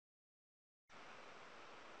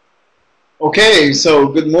Okay, so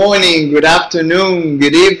good morning, good afternoon,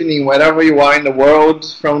 good evening, wherever you are in the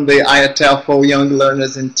world from the IATEFL Young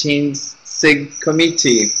Learners and Teens SIG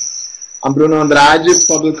Committee. I'm Bruno Andrade,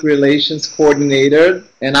 Public Relations Coordinator,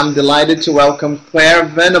 and I'm delighted to welcome Claire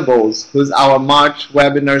Venables, who's our March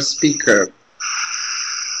webinar speaker.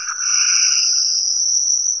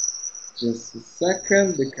 Just a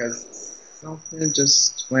second, because something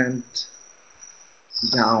just went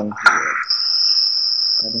down here.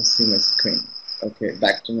 I don't see my screen. Okay,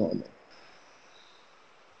 back to normal.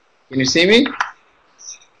 Can you see me?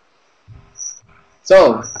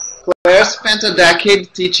 So, Claire spent a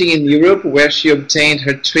decade teaching in Europe, where she obtained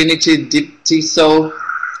her Trinity TEYL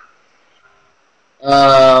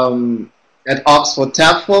at Oxford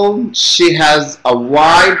TEFL. She has a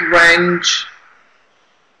wide range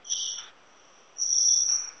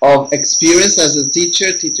of experience as a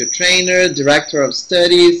teacher, teacher trainer, director of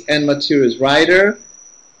studies, and materials writer.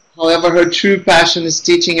 However, her true passion is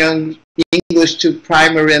teaching English to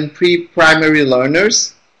primary and pre-primary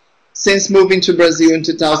learners. Since moving to Brazil in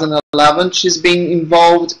 2011, she's been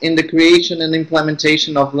involved in the creation and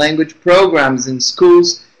implementation of language programs in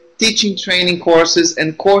schools, teaching training courses,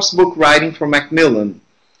 and course book writing for Macmillan.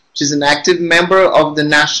 She's an active member of the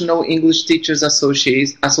National English Teachers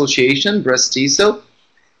Association, TEYL,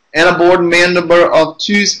 and a board member of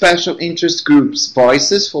two special interest groups,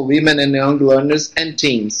 Voices for Women and Young Learners and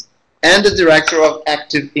Teens, and the director of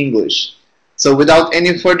Active English. So without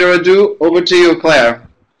any further ado, over to you, Claire.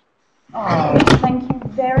 Oh, thank you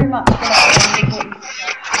very much for that.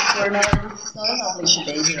 Bruno, it's so lovely to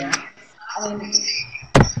be here. I mean,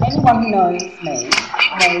 anyone who knows me knows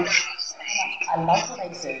how much I love what I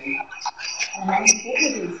do and how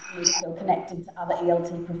important it is for me to feel connected to other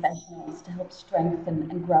ELT professionals to help strengthen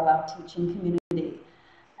and grow our teaching community.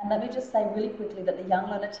 And let me just say really quickly that the Young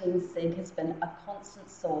Learner Teens SIG has been a constant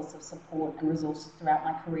source of support and resources throughout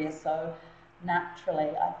my career. So naturally,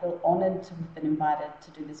 I feel honoured to have been invited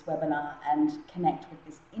to do this webinar and connect with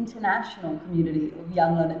this international community of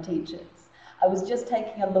young learner teachers. I was just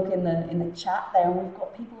taking a look in the chat there, and we've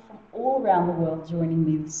got people from all around the world joining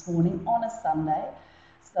me this morning on a Sunday.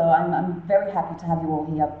 So I'm very happy to have you all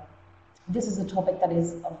here. This is a topic that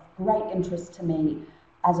is of great interest to me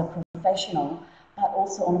as a professional, but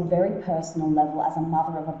also on a very personal level as a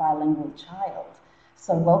mother of a bilingual child.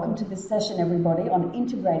 So welcome to this session, everybody, on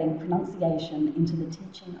integrating pronunciation into the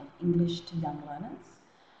teaching of English to young learners.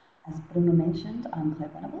 As Bruno mentioned, I'm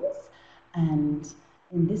Claire Venables, and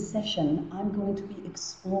in this session, I'm going to be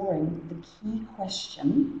exploring the key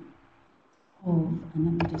question of, and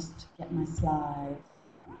let me just get my slide.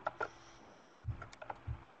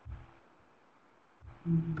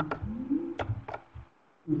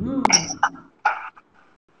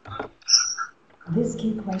 This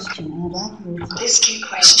key question, and I'd like you to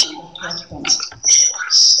reflect on it.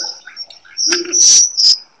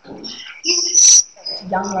 To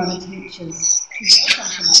young learner teachers who work on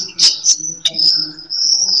pronunciation with their learners,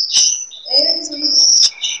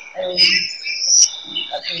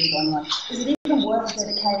 is it even worth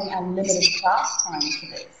dedicating unlimited class time to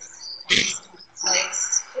this? So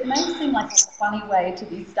it may seem like a funny way to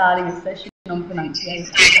be starting a session on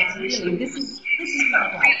pronunciation, but really this is what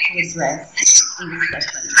I'd like to address in this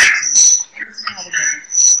session. This is how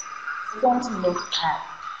we're going to look at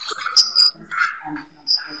and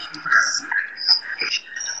pronunciation development.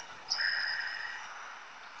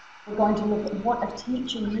 We're going to look at what a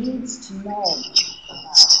teacher needs to know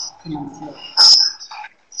about pronunciation.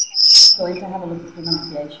 We're going to have a look at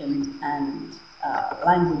pronunciation and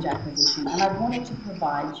language acquisition, and I wanted to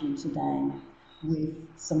provide you today with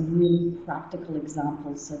some really practical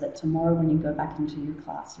examples so that tomorrow when you go back into your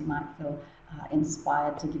class you might feel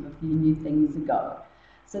inspired to give a few new things a go.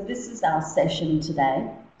 So this is our session today.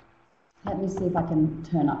 Let me see if I can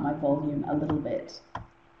turn up my volume a little bit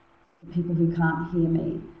for people who can't hear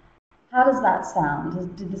me. How does that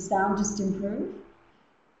sound? Did the sound just improve?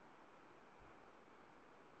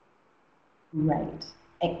 Great,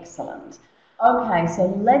 excellent. Okay, so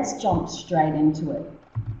let's jump straight into it.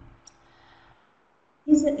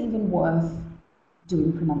 Is it even worth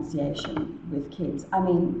doing pronunciation with kids? I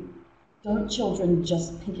mean, don't children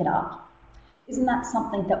just pick it up? Isn't that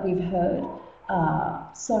something that we've heard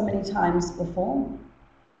so many times before?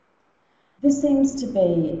 This seems to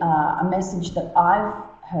be a message that I've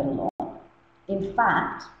heard a lot. In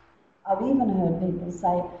fact, I've even heard people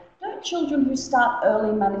say, don't children who start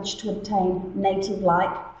early manage to obtain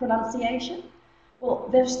native-like pronunciation? Well,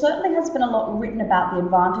 there certainly has been a lot written about the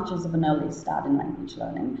advantages of an early start in language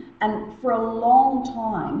learning, and for a long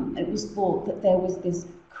time it was thought that there was this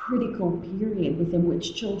critical period within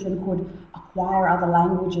which children could acquire other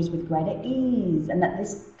languages with greater ease, and that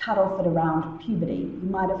this cut off at around puberty. You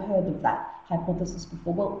might have heard of that hypothesis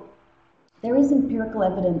before. Well, there is empirical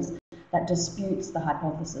evidence that disputes the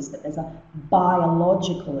hypothesis that there's a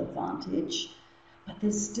biological advantage, but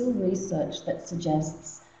there's still research that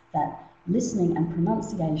suggests that listening and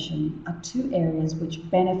pronunciation are two areas which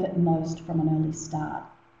benefit most from an early start.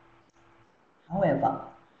 However,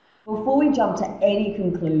 before we jump to any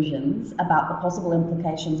conclusions about the possible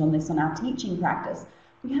implications on this on our teaching practice,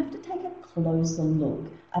 we have to take a closer look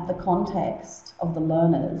at the context of the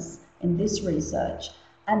learners in this research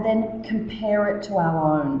and then compare it to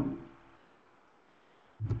our own.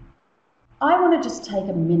 I want to just take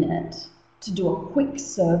a minute to do a quick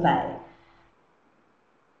survey.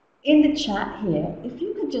 In the chat here, if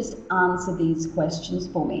you could just answer these questions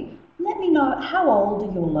for me. Let me know, how old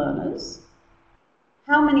are your learners?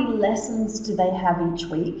 How many lessons do they have each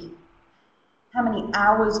week? How many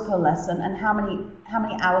hours per lesson, and how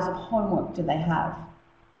many hours of homework do they have?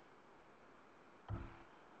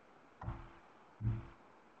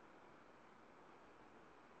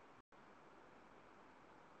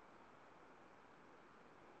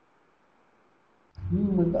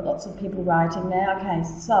 We've got lots of people writing there. Okay,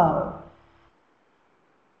 so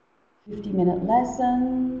 50-minute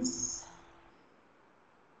lessons.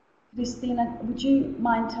 Christina, would you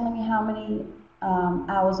mind telling me how many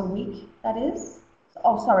hours a week that is?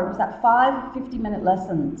 Oh, sorry, was that 5 50-minute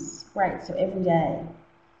lessons? Great, so every day.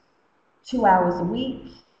 2 hours a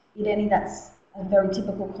week. Irene, that's a very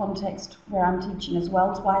typical context where I'm teaching as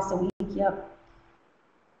well, twice a week, yep.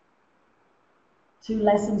 2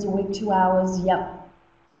 lessons a week, 2 hours, yep.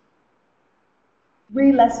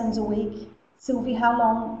 3 lessons a week. Sylvie, how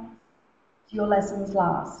long do your lessons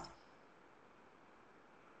last?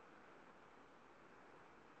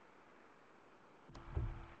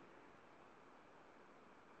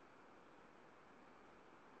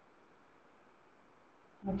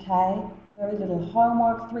 Okay, very little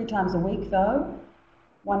homework, 3 times a week though.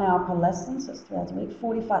 1 hour per lesson, so it's 3 hours a week.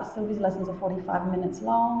 45, Sylvie's lessons are 45 minutes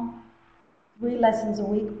long. 3 lessons a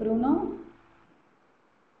week, Bruno.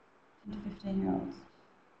 10 to 15-year-olds.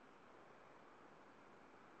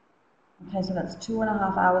 Okay, so that's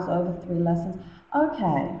 2.5 hours over 3 lessons.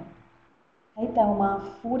 Okay. Hey,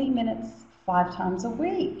 Thelma, 40 minutes, 5 times a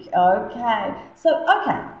week. Okay.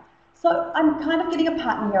 So I'm kind of getting a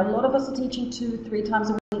pattern here. A lot of us are teaching 2, 3 times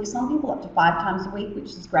a week. Some people up to 5 times a week,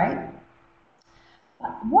 which is great. But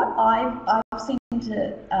what I've seemed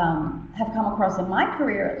to have come across in my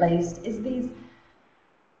career, at least, is these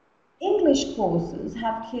English courses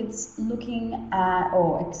have kids looking at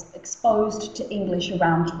or exposed to English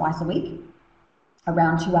around twice a week,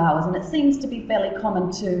 around 2 hours, and it seems to be fairly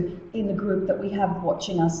common too in the group that we have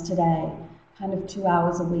watching us today. Kind of 2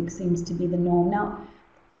 hours a week seems to be the norm. Now,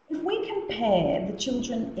 if we compare the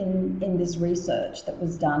children in this research that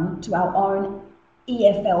was done to our own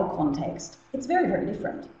EFL context, it's very, very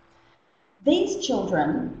different. These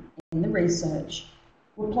children in the research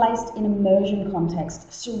were placed in immersion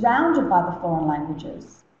context, surrounded by the foreign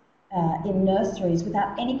languages, in nurseries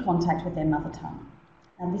without any contact with their mother tongue.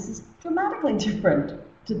 And this is dramatically different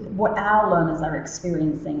to what our learners are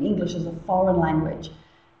experiencing. English is a foreign language.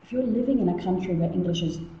 If you're living in a country where English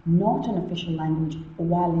is not an official language or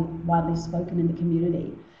widely spoken in the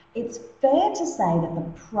community, it's fair to say that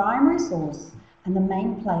the primary source and the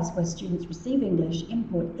main place where students receive English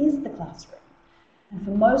input is the classroom. And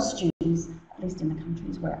for most students, at least in the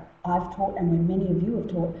countries where I've taught and where many of you have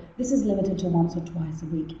taught, this is limited to once or twice a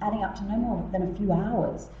week, adding up to no more than a few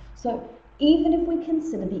hours. So even if we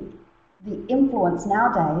consider the influence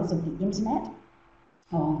nowadays of the internet,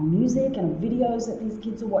 of music and of videos that these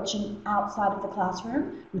kids are watching outside of the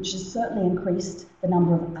classroom, which has certainly increased the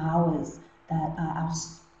number of hours that our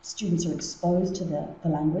students are exposed to the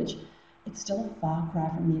language, it's still a far cry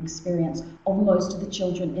from the experience of most of the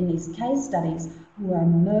children in these case studies who are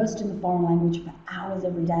immersed in the foreign language for hours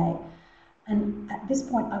every day. And at this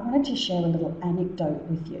point, I wanted to share a little anecdote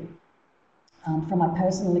with you from my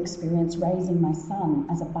personal experience raising my son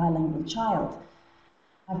as a bilingual child.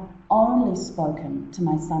 I've only spoken to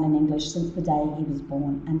my son in English since the day he was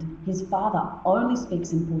born, and his father only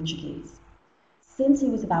speaks in Portuguese. Since he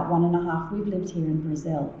was about 1.5, we've lived here in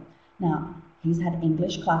Brazil. Now, he's had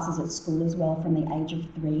English classes at school as well from the age of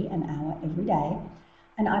 3, an hour every day,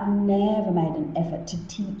 and I've never made an effort to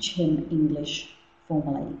teach him English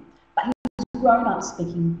formally. But he's grown up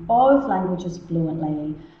speaking both languages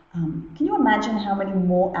fluently. Can you imagine how many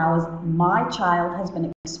more hours my child has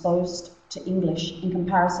been exposed to English in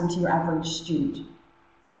comparison to your average student?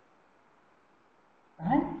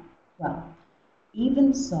 Right? Well,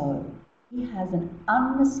 even so, he has an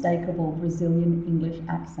unmistakable Brazilian English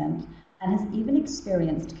accent and has even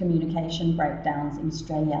experienced communication breakdowns in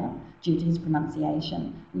Australia due to his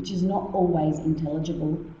pronunciation, which is not always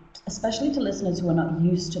intelligible, especially to listeners who are not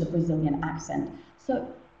used to the Brazilian accent. So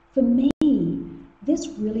for me, this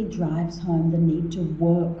really drives home the need to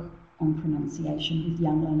work on pronunciation with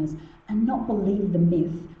young learners and not believe the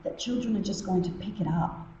myth that children are just going to pick it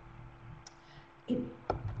up. There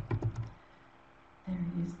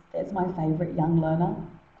he is. There's my favourite young learner.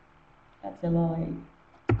 That's Eloy.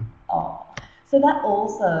 Oh. So that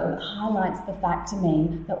also highlights the fact to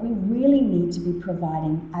me that we really need to be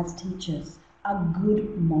providing, as teachers, a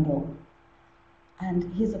good model.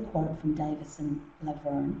 And here's a quote from Davis and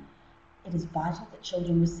Laverne. It is vital that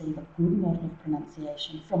children receive a good model of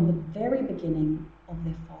pronunciation from the very beginning of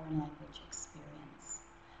their foreign language experience.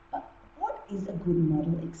 But what is a good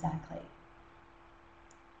model exactly?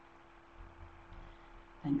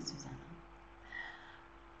 Thanks, Susanna.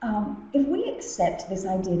 If we accept this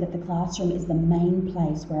idea that the classroom is the main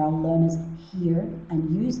place where our learners hear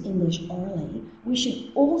and use English orally, we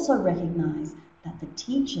should also recognise that the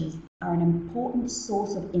teachers are an important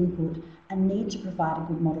source of input and need to provide a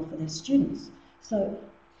good model for their students. So,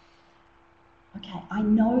 okay, I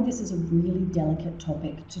know this is a really delicate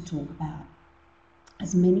topic to talk about,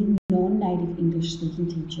 as many non-native English-speaking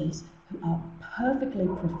teachers who are perfectly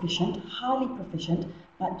proficient, highly proficient,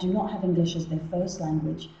 but do not have English as their first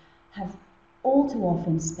language, have all too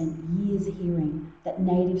often spent years hearing that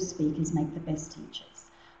native speakers make the best teachers.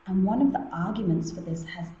 And one of the arguments for this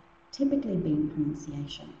has typically been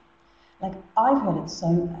pronunciation. Like, I've heard it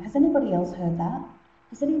so, has anybody else heard that?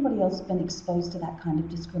 Has anybody else been exposed to that kind of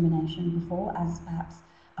discrimination before as perhaps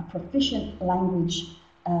a proficient language,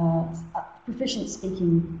 a proficient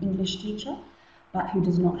speaking English teacher, but who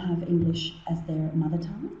does not have English as their mother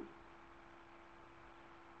tongue?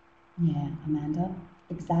 Yeah, Amanda.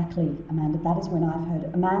 Exactly, Amanda. That is when I've heard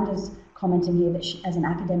it. Amanda's commenting here that she, as an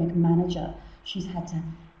academic manager, she's had to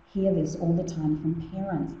hear this all the time from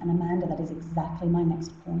parents. And Amanda, that is exactly my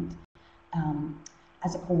next point.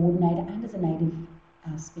 As a coordinator and as a native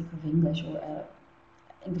speaker of English, or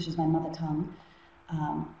English is my mother tongue,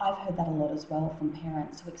 I've heard that a lot as well from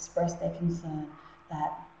parents who express their concern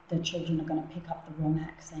that their children are going to pick up the wrong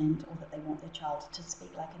accent, or that they want their child to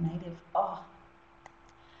speak like a native. Oh,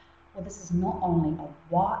 well, this is not only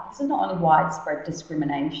widespread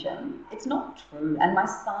discrimination. It's not true, and my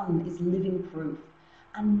son is living proof.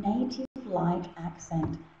 A native-like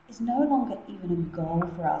accent is no longer even a goal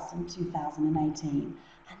for us in 2018,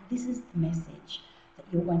 and this is the message that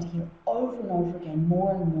you're going to hear over and over again,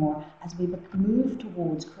 more and more, as we move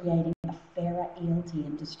towards creating a fairer ELT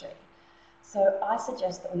industry. So I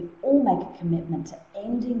suggest that we all make a commitment to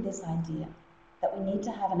ending this idea that we need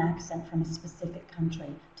to have an accent from a specific country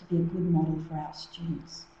to be a good model for our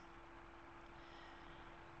students.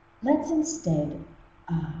 Let's instead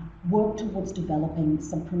work towards developing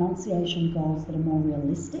some pronunciation goals that are more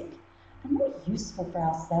realistic and more useful for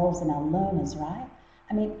ourselves and our learners, right?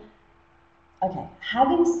 I mean, okay,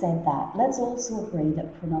 having said that, let's also agree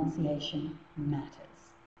that pronunciation matters.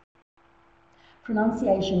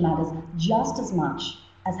 Pronunciation matters just as much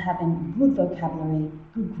as having good vocabulary,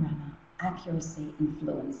 good grammar, accuracy, and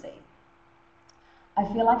fluency. I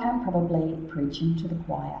feel like I'm probably preaching to the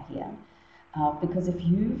choir here, because if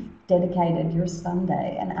you've dedicated your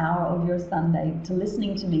Sunday, an hour of your Sunday, to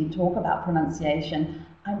listening to me talk about pronunciation,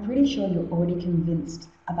 I'm pretty sure you're already convinced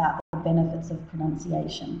about the benefits of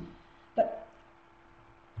pronunciation. But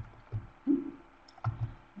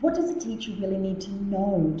what does a teacher really need to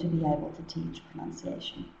know to be able to teach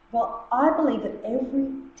pronunciation? Well, I believe that every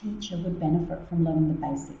teacher would benefit from learning the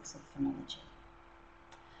basics of phonology.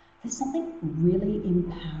 There's something really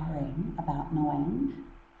empowering about knowing,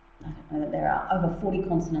 I don't know, that there are over 40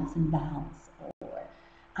 consonants and vowels, or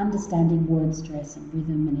understanding word stress and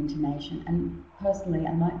rhythm and intonation. And personally,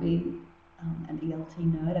 I might be an ELT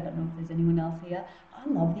nerd. I don't know if there's anyone else here. I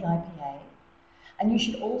love the IPA. And you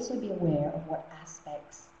should also be aware of what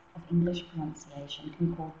aspects of English pronunciation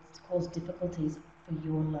can cause difficulties for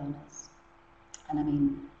your learners. And I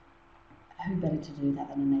mean, who better to do that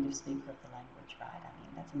than a native speaker of the language, right? I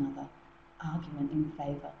mean, that's another argument in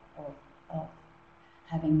favour of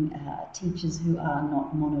having teachers who are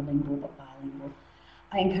not monolingual but bilingual.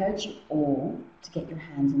 I encourage you all to get your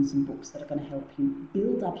hands on some books that are going to help you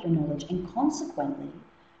build up your knowledge and consequently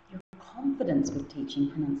your confidence with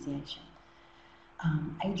teaching pronunciation.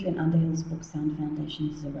 Adrian Underhill's book, Sound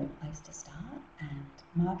Foundations, is a great place to start, and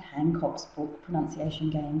Mark Hancock's book, Pronunciation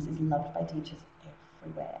Games, is loved by teachers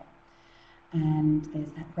everywhere. And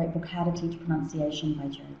there's that great book, How to Teach Pronunciation by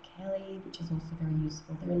Jerry Kelly, which is also very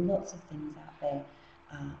useful. There are lots of things out there,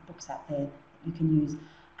 books out there that you can use.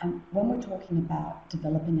 And when we're talking about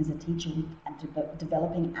developing as a teacher and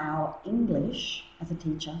developing our English as a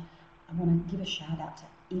teacher, I want to give a shout out to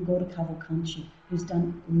Igor Cavalcanti, who's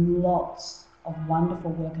done lots of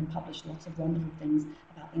wonderful work and published lots of wonderful things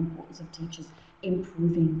about the importance of teachers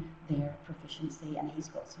improving their proficiency, and he's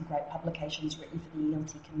got some great publications written for the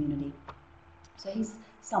ELT community. So he's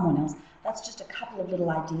someone else. That's just a couple of little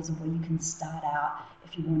ideas of where you can start out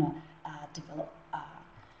if you want to develop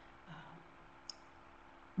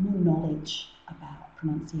more knowledge about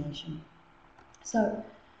pronunciation. So,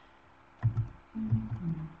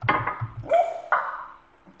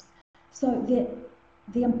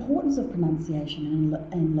 the importance of pronunciation in the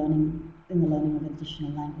learning of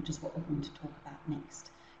additional language is what we're going to talk about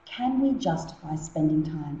next. Can we justify spending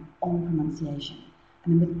time on pronunciation? I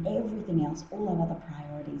mean, with everything else, all our other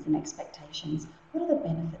priorities and expectations, what are the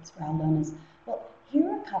benefits for our learners? Well, here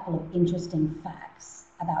are a couple of interesting facts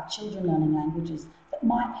about children learning languages that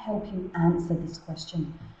might help you answer this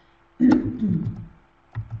question. I'm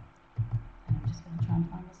just going to try and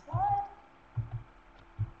find the slide.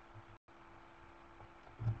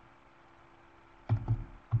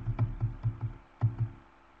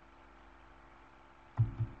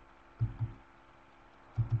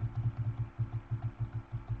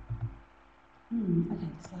 Okay,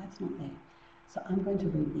 the slide's not there. So I'm going to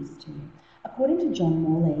read these to you. According to John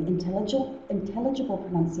Morley, intelligible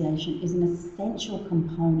pronunciation is an essential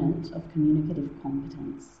component of communicative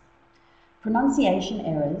competence. Pronunciation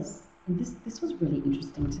errors, and this was really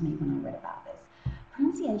interesting to me when I read about this.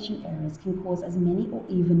 Pronunciation errors can cause as many or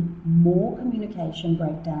even more communication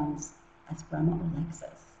breakdowns as grammar or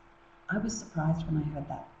lexis. I was surprised when I heard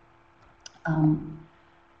that.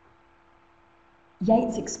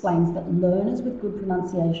 Yates explains that learners with good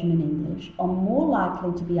pronunciation in English are more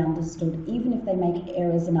likely to be understood even if they make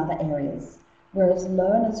errors in other areas, whereas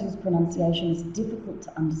learners whose pronunciation is difficult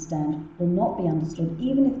to understand will not be understood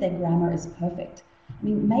even if their grammar is perfect. I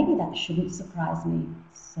mean, maybe that shouldn't surprise me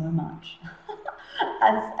so much.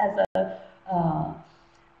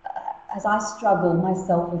 As I struggle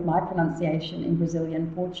myself with my pronunciation in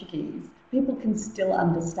Brazilian Portuguese, people can still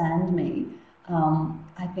understand me.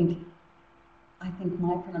 I think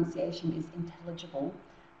my pronunciation is intelligible,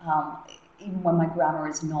 even when my grammar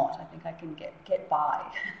is not. I think I can get by.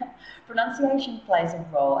 Pronunciation plays a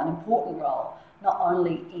role, an important role, not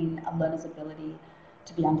only in a learner's ability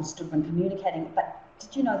to be understood when communicating, but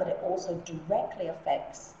did you know that it also directly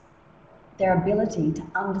affects their ability to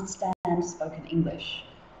understand spoken English?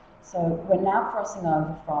 So we're now crossing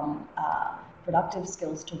over from productive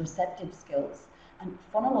skills to receptive skills. And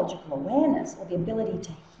phonological awareness, or the ability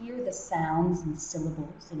to hear the sounds and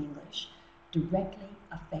syllables in English, directly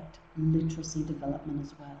affect literacy development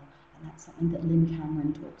as well. And that's something that Lynn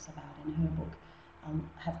Cameron talks about in her book. I'll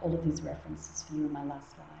have all of these references for you in my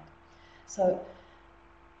last slide. So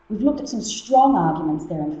we've looked at some strong arguments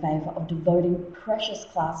there in favour of devoting precious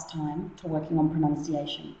class time to working on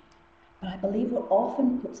pronunciation. But I believe what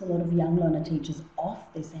often puts a lot of young learner teachers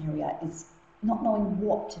off this area is not knowing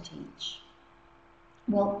what to teach.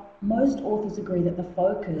 Well, most authors agree that the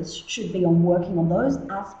focus should be on working on those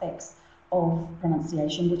aspects of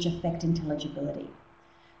pronunciation which affect intelligibility.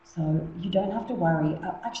 So you don't have to worry.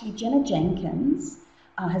 Actually, Jenna Jenkins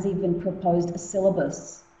has even proposed a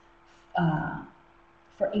syllabus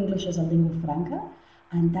for English as a lingua franca,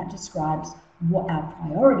 and that describes what our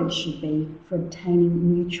priorities should be for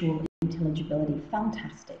obtaining mutual intelligibility.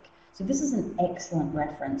 Fantastic. So this is an excellent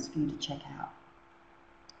reference for you to check out.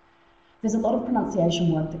 There's a lot of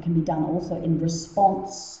pronunciation work that can be done also in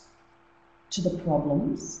response to the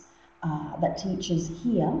problems that teachers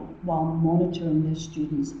hear while monitoring their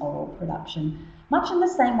students' oral production, much in the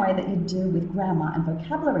same way that you do with grammar and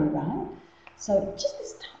vocabulary, right? So just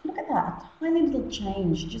this, look at that, a tiny little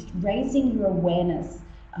change, just raising your awareness,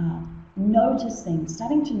 noticing,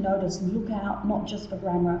 starting to notice, look out not just for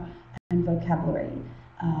grammar and vocabulary,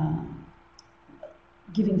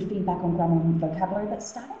 giving feedback on grammar and vocabulary, but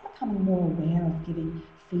starting becoming more aware of giving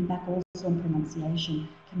feedback also on pronunciation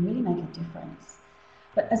can really make a difference.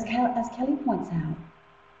 But as Kelly points out,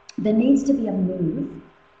 there needs to be a move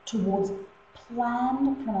towards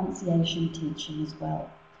planned pronunciation teaching as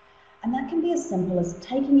well. And that can be as simple as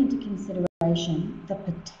taking into consideration the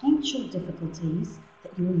potential difficulties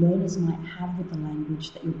that your learners might have with the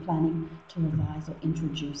language that you're planning to revise or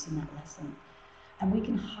introduce in that lesson. And we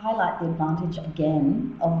can highlight the advantage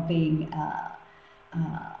again of being a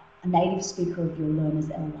native speaker of your learners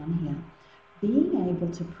L1 here. Being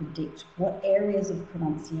able to predict what areas of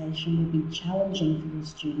pronunciation will be challenging for your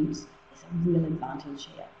students is a real advantage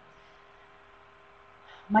here.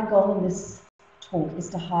 My goal in this talk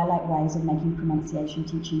is to highlight ways of making pronunciation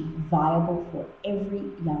teaching viable for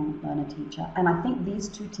every young learner teacher, and I think these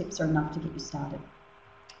 2 tips are enough to get you started.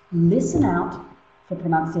 Listen out for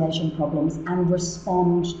pronunciation problems and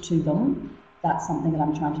respond to them. That's something that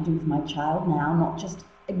I'm trying to do with my child now, not just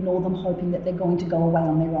ignore them hoping that they're going to go away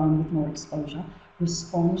on their own with more exposure.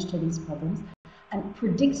 Respond to these problems and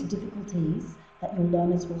predict difficulties that your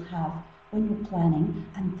learners will have when you're planning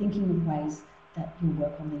and thinking of ways that you'll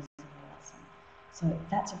work on these in your lesson. So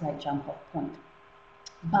that's a great jump off point.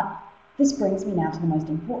 But this brings me now to the most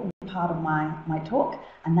important part of my talk,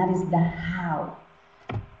 and that is the how.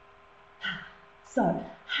 So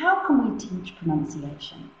how can we teach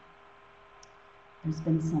pronunciation? There's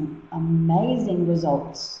been some amazing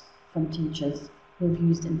results from teachers who have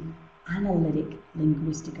used an analytic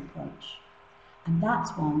linguistic approach. And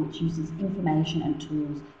that's one which uses information and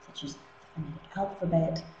tools such as the phonetic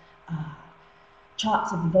alphabet,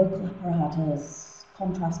 charts of vocal apparatus,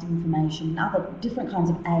 contrasting information, and other different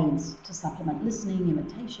kinds of aids to supplement listening,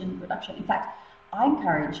 imitation, production. In fact, I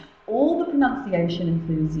encourage all the pronunciation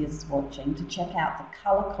enthusiasts watching to check out the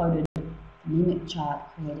colour-coded phonemic chart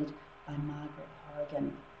created by Margaret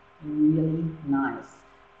Horrigan. Really nice.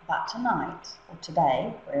 But tonight, or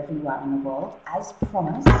today, wherever you are in the world, as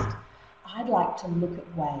promised, I'd like to look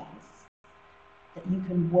at ways that you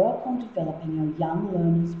can work on developing your young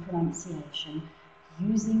learners' pronunciation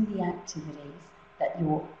using the activities that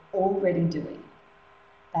you're already doing.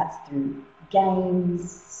 That's through games,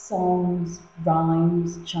 songs,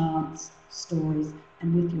 rhymes, chants, stories,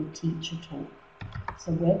 and with your teacher talk.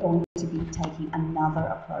 So we're going to be taking another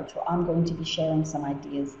approach, or I'm going to be sharing some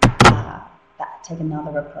ideas that take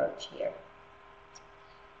another approach here.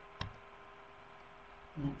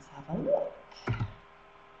 Let's have a look.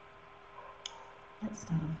 Let's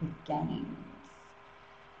start off with games.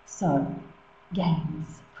 So,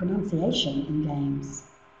 games, pronunciation in games.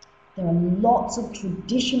 There are lots of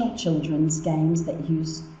traditional children's games that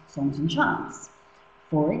use songs and chants.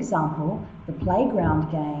 For example, the playground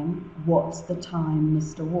game, What's the Time,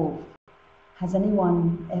 Mr. Wolf? Has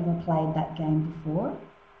anyone ever played that game before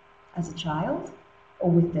as a child or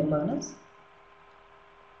with their learners?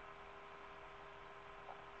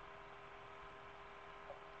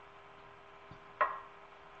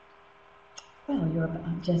 Well,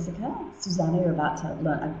 Jessica, Susanna, you're about to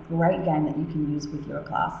learn a great game that you can use with your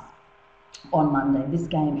class on Monday. This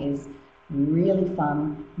game is really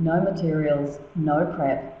fun, no materials, no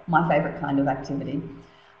prep, my favourite kind of activity,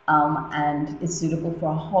 and is suitable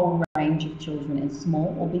for a whole range of children in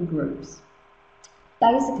small or big groups.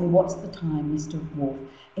 Basically, What's the Time, Mr. Wolf?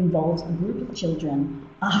 Involves a group of children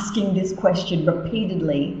asking this question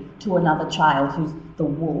repeatedly to another child, who's the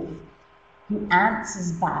wolf, who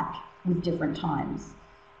answers back with different times.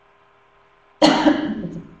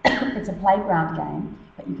 It's a playground game,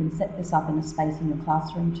 but you can set this up in a space in your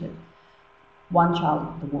classroom too. One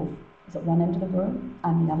child, the wolf, is at one end of the room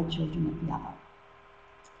and the other children at the other.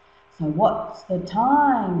 So, what's the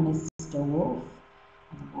time, Mr. Wolf?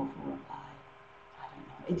 And the wolf will reply, I don't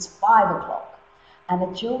know, it's 5 o'clock. And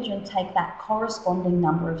the children take that corresponding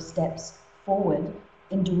number of steps forward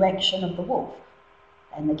in direction of the wolf.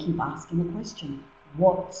 And they keep asking the question,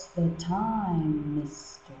 what's the time,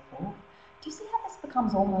 Mr. Wolf? Do you see how this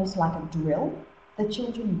becomes almost like a drill? The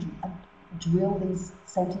children drill these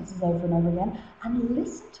sentences over and over again and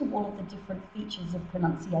listen to all of the different features of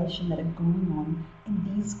pronunciation that are going on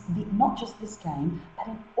in these, not just this game, but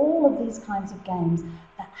in all of these kinds of games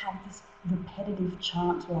that have this repetitive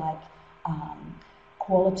chant-like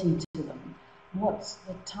quality to them. What's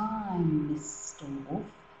the time, Mr. Wolf?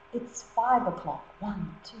 It's 5 o'clock.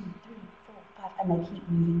 1, 2, 3, 4, 5, and they keep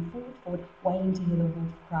moving forward, waiting to hear the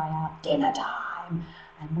wolf cry out, dinner time!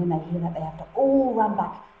 And when they hear that, they have to all run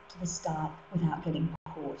back to the start without getting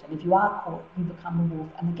caught. And if you are caught, you become a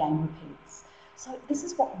wolf and the game repeats. So this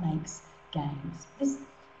is what makes games. This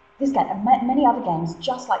game, and many other games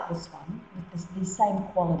just like this one, with these same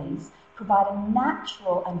qualities, provide a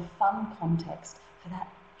natural and fun context for that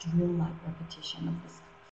drill-like repetition of this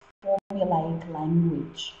formulaic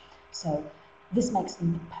language. So this makes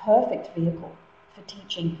them the perfect vehicle for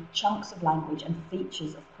teaching chunks of language and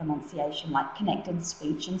features of pronunciation like connected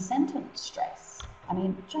speech and sentence stress. I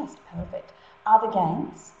mean, just perfect. Other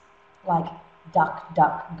games like Duck,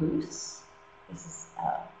 Duck, Goose. This is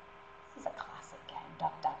a classic game,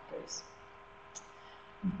 Duck, Duck, Goose.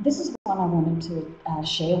 This is one I wanted to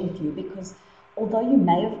share with you because although you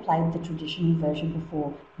may have played the traditional version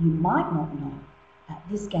before, you might not know that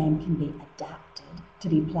this game can be adapted to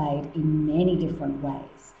be played in many different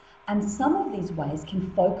ways. And some of these ways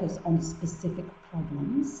can focus on specific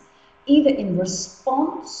problems, either in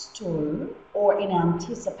response to or in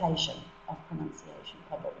anticipation of pronunciation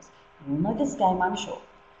problems. You all know this game, I'm sure.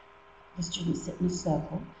 The students sit in a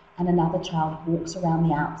circle and another child walks around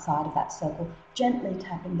the outside of that circle, gently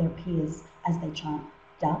tapping their peers as they chant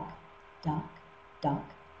duck, duck, duck,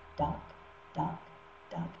 duck, duck,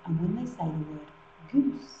 duck. And when they say the word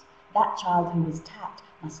goose, that child who was tapped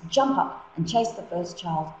must jump up and chase the first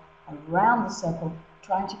child around the circle,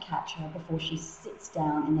 trying to catch her before she sits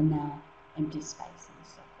down in the now empty space in the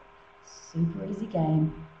circle. Super easy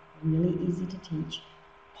game, really easy to teach,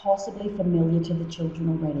 possibly familiar to the children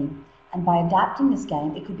already. And by adapting this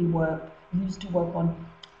game, it could be used to work on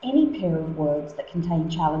any pair of words that contain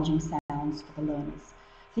challenging sounds for the learners.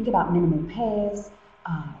 Think about minimal pairs,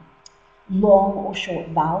 long or short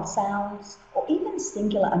vowel sounds, or even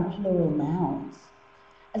singular and plural nouns.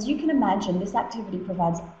 As you can imagine, this activity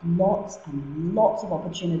provides lots and lots of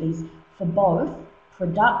opportunities for both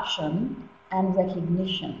production and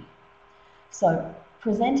recognition. So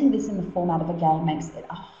presenting this in the format of a game makes it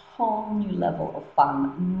a whole new level of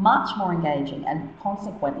fun, much more engaging and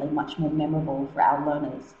consequently much more memorable for our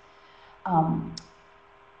learners.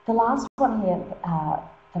 The last one here that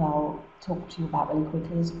I'll talk to you about really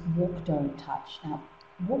quickly is Walk, Don't Touch. Now,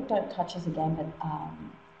 Walk, Don't Touch is a game that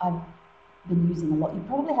I've been using a lot. You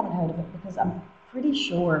probably haven't heard of it because I'm pretty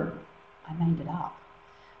sure I made it up.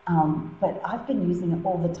 But I've been using it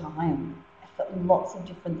all the time for lots of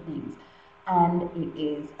different things. And it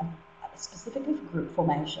is specifically for group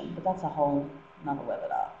formation, but that's a whole another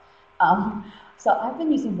webinar. So I've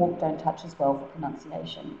been using Walk, Don't Touch as well for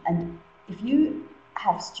pronunciation. And if you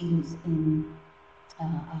have students in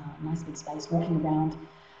a nice big space walking around,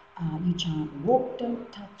 you chant walk,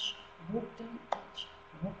 don't touch, walk, don't touch,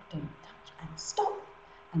 walk, don't touch, and stop.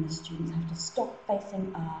 And the students have to stop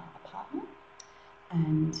facing a partner,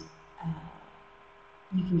 and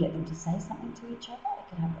you can get them to say something to each other. You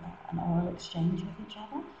can have an oral exchange with each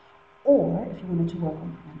other. Or if you wanted to work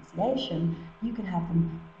on pronunciation, you can have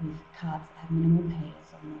them with cards that have minimal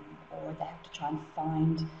pairs on them, or they have to try and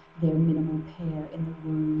find their minimal pair in the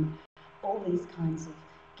room. All these kinds of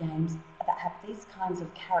games that have these kinds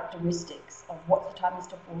of characteristics of what's the time,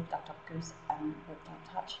 Mr. Fool, duck, duck, goose, and walk,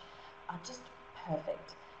 don't touch are just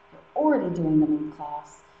perfect. You're already doing them in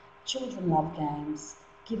class. Children love games.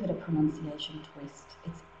 Give it a pronunciation twist.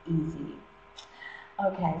 It's easy.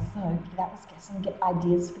 Okay, so that was some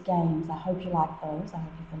ideas for games. I hope you like those. I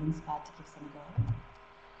hope you feel inspired to give some a go.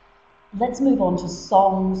 Let's move on to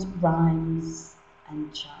songs, rhymes,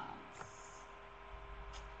 and chants.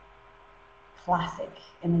 Classic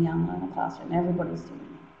in the Young Learner classroom. Everybody's doing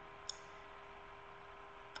them.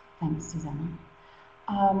 Thanks, Susanna.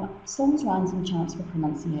 Songs, rhymes, and chants for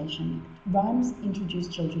pronunciation. Rhymes introduce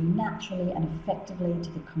children naturally and effectively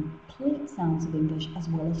to the complete sounds of English as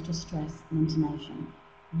well as to stress and intonation.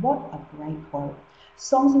 What a great quote.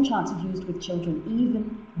 Songs and chants are used with children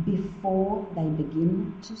even before they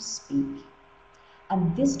begin to speak.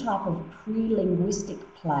 And this type of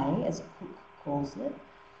pre-linguistic play, as Cook calls it,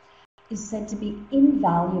 is said to be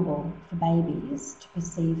invaluable for babies to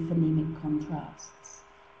perceive phonemic contrasts.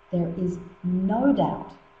 There is no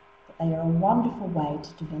doubt that they are a wonderful way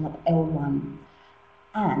to develop L1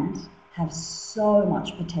 and have so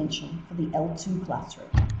much potential for the L2 classroom.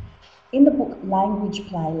 In the book Language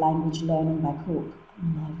Play, Language Learning by Cook,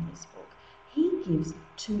 I love this book, he gives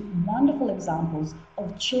two wonderful examples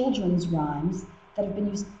of children's rhymes that have been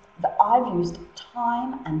used, that I've used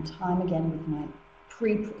time and time again with my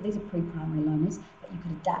these are pre-primary learners, but you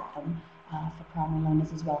could adapt them for primary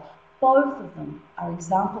learners as well. Both of them are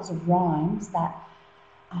examples of rhymes that,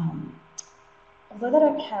 although they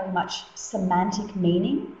don't carry much semantic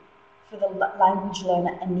meaning for the language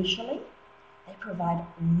learner initially, they provide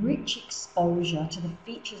rich exposure to the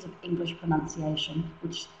features of English pronunciation,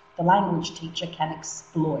 which the language teacher can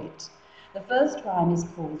exploit. The first rhyme is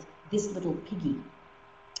called This Little Piggy.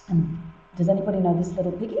 Does anybody know This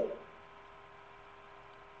Little Piggy?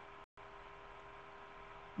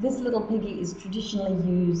 This little piggy is traditionally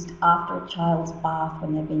used after a child's bath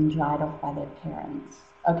when they're being dried off by their parents.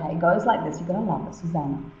 Okay, it goes like this. You're going to love it,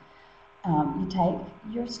 Susanna. You take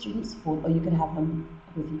your student's foot, or you could have them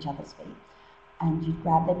with each other's feet, and you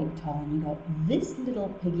grab their big toe and you go, this little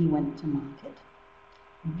piggy went to market.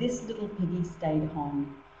 This little piggy stayed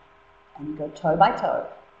home. And you go toe by toe.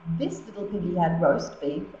 This little piggy had roast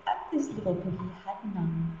beef, and this little piggy had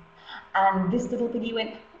none. And this little piggy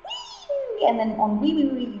went, wee, and then on wee, wee,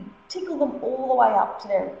 wee, you tickle them all the way up to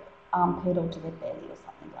their armpit or to their belly or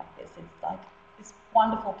something like this. It's like this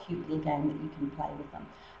wonderful, cute little game that you can play with them.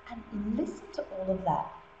 And listen to all of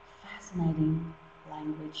that fascinating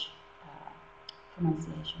language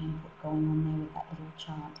pronunciation input going on there with that little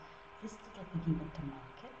chant. This little piggy went to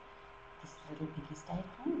market. This little piggy stayed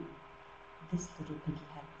home. This little piggy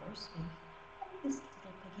had roast beef. And this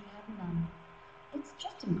little piggy had none. It's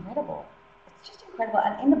just incredible. It's just incredible.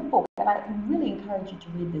 And in the book, and I really encourage you to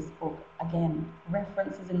read this book, again,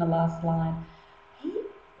 references in the last line,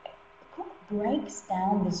 Cook breaks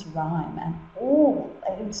down this rhyme and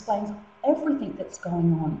it explains everything that's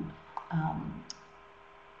going on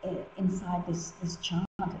inside this chant.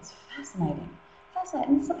 It's fascinating.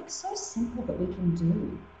 Fascinating. It's something so simple that we can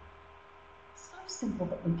do. So simple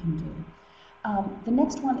that we can do. The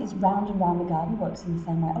next one is Round and Round the Garden, works in the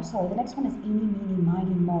same way. Oh, sorry, the next one is Eeny, Meeny,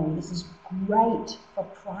 Miny, Mo. This is great for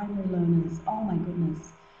primary learners. Oh, my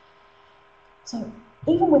goodness. So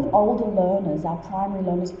even with older learners, our primary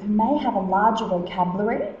learners who may have a larger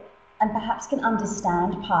vocabulary and perhaps can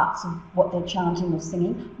understand parts of what they're chanting or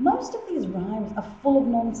singing, most of these rhymes are full of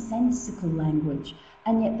nonsensical language,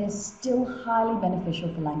 and yet they're still highly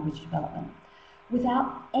beneficial for language development.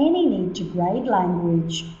 Without any need to grade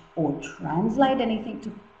language or translate anything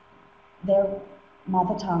to their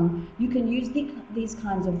mother tongue, you can use these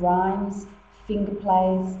kinds of rhymes, finger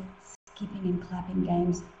plays, skipping and clapping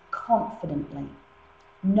games confidently,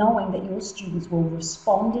 knowing that your students will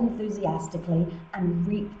respond enthusiastically and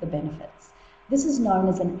reap the benefits. This is known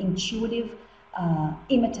as an intuitive,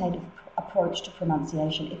 imitative approach to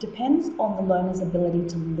pronunciation. It depends on the learner's ability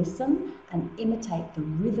to listen and imitate the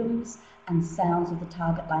rhythms and sounds of the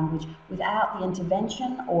target language without the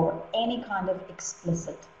intervention or any kind of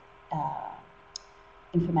explicit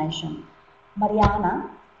information.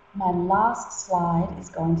 Mariana, my last slide is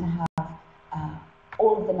going to have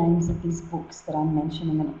all of the names of these books that I'm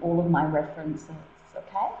mentioning and all of my references,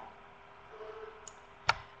 okay?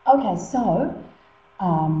 Okay, so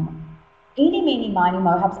Eeny, Meeny, Miny,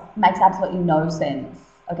 Mo makes absolutely no sense,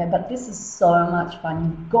 okay? But this is so much fun.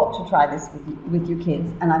 You've got to try this with your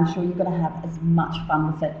kids, and I'm sure you're going to have as much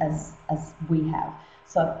fun with it as we have.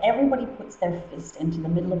 So everybody puts their fist into the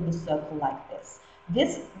middle of the circle like this.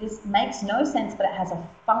 This makes no sense, but it has a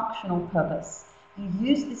functional purpose. You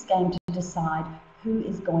use this game to decide who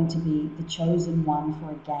is going to be the chosen one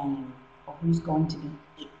for a game, or who's going to be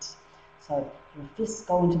it. So your fists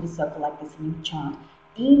go into the circle like this, and you chant,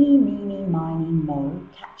 Eeny, Meeny, Miny, Mo,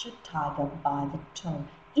 catch a tiger by the toe.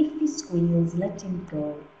 If he squeals, let him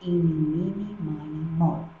go, Eeny, Meeny, Miny,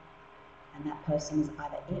 Mo. And that person is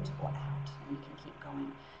either it or out, and you can keep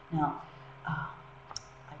going. Now,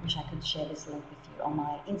 I wish I could share this link with you. On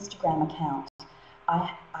my Instagram account,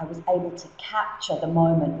 I was able to capture the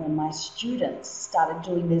moment when my students started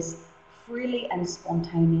doing this freely and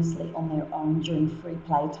spontaneously on their own during free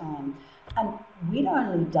playtime. And we'd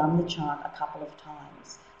only done the chant a couple of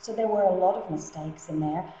times, so there were a lot of mistakes in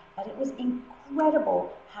there, but it was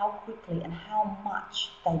incredible how quickly and how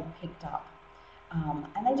much they picked up.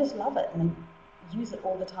 And they just love it, and they use it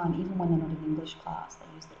all the time, even when they're not in English class.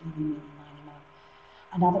 They use the Eeny, Meeny, Miny, Mo.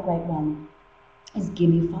 Another great one is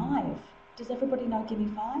Gimme 5. Does everybody know Gimme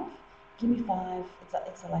 5? Gimme 5,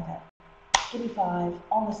 it's like a Gimme 5,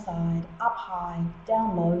 on the side, up high,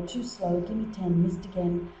 down low, too slow, Gimme 10, missed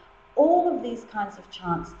again. All of these kinds of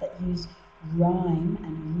chants that use rhyme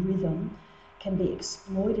and rhythm can be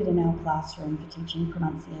exploited in our classroom for teaching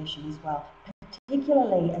pronunciation as well,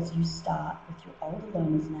 particularly as you start with your older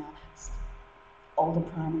learners now, older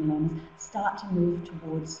primary learners, start to move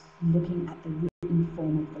towards looking at the written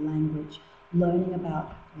form of the language, learning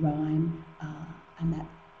about rhyme and that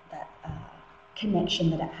connection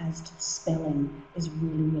that it has to spelling is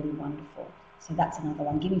really, really wonderful. So that's another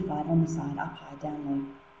one. Gimme 5, on the side, up high, down low,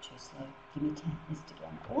 too slow, Gimme 10, missed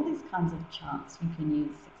again. All these kinds of chants you can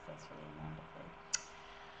use successfully and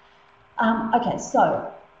wonderfully. Okay,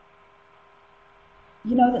 so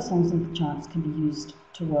you know that songs and chants can be used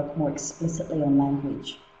to work more explicitly on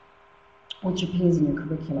language, which appears in your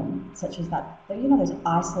curriculum, such as that, you know, there's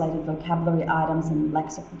isolated vocabulary items and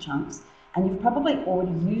lexical chunks, and you've probably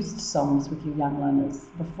already used songs with your young learners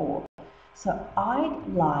before. So I'd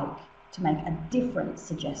like to make a different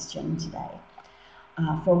suggestion today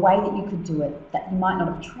for a way that you could do it that you might not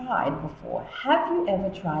have tried before. Have you ever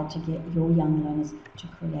tried to get your young learners to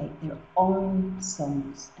create their own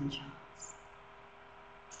songs and chants?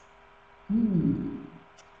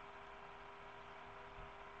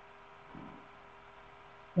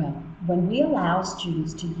 Well, when we allow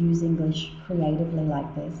students to use English creatively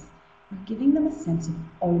like this, We're giving them a sense of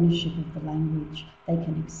ownership of the language. They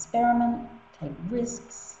can experiment, take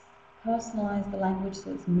risks, personalise the language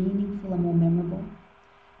so it's meaningful and more memorable.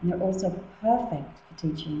 And they're also perfect for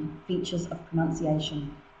teaching features of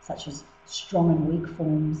pronunciation such as strong and weak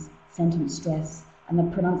forms, sentence stress, and the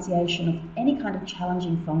pronunciation of any kind of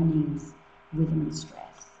challenging phonemes, rhythm and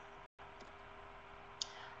stress.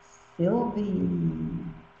 Sylvie.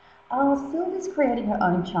 Oh, Sylvie's creating her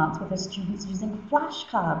own chants with her students using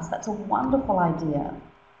flashcards. That's a wonderful idea.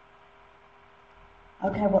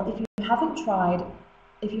 Okay, well, if you haven't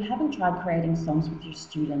tried creating songs with your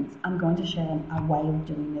students, I'm going to share a way of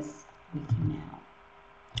doing this with you now.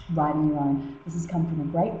 Writing your own. This has come from a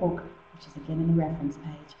great book, which is again in the reference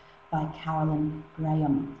page, by Carolyn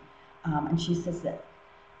Graham. And she says that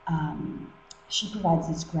she provides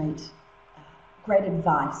this great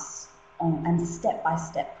advice on and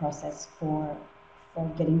step-by-step process for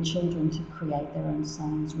getting children to create their own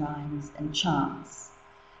songs, rhymes, and chants.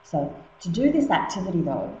 So to do this activity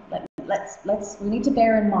though, we need to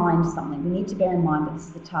bear in mind something. We need to bear in mind that this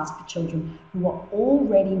is a task for children who are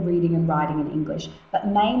already reading and writing in English, but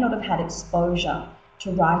may not have had exposure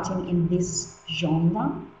to writing in this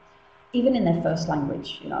genre, even in their first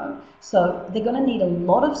language, you know. So they're going to need a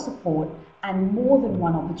lot of support and more than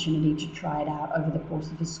one opportunity to try it out over the course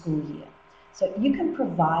of a school year. So you can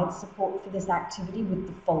provide support for this activity with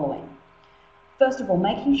the following. First of all,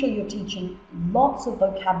 making sure you're teaching lots of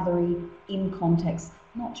vocabulary in context,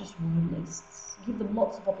 not just word lists. Give them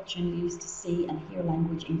lots of opportunities to see and hear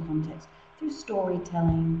language in context through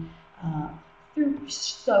storytelling, through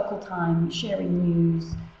circle time, sharing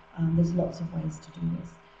news. There's lots of ways to do this.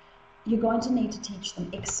 You're going to need to teach them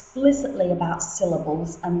explicitly about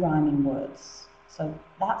syllables and rhyming words. So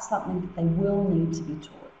that's something that they will need to be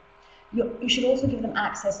taught. You should also give them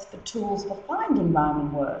access to tools for finding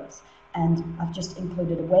rhyming words. And I've just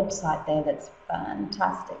included a website there that's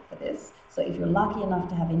fantastic for this. So if you're lucky enough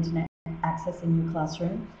to have internet access in your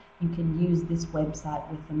classroom, you can use this website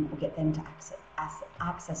with them or get them to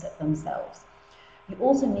access it themselves. You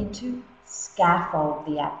also need to scaffold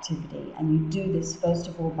the activity, and you do this first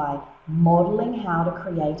of all by modelling how to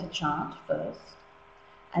create a chant first,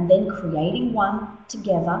 and then creating one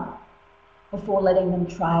together before letting them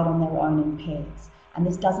try it on their own in pairs. And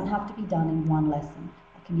this doesn't have to be done in one lesson.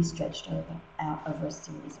 It can be stretched out over a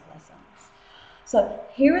series of lessons. So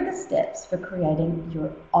here are the steps for creating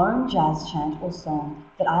your own jazz chant or song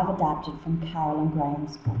that I've adapted from Carolyn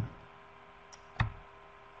Graham's book.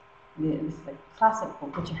 This is a classic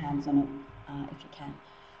book. Put your hands on it if you can.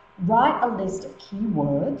 Write a list of key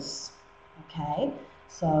words. Okay,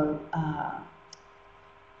 so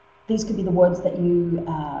these could be the words that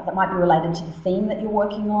that might be related to the theme that you're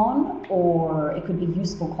working on, or it could be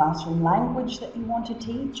useful classroom language that you want to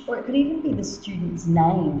teach, or it could even be the students'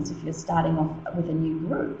 names if you're starting off with a new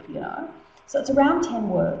group, you know. So it's around 10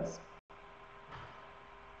 words.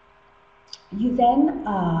 You then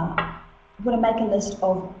want to make a list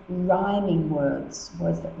of rhyming words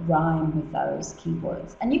that rhyme with those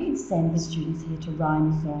keywords. And you can send the students here to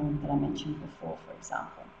Rhyme Zone that I mentioned before, for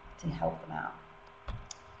example, to help them out.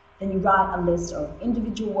 Then you write a list of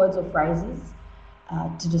individual words or phrases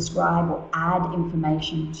to describe or add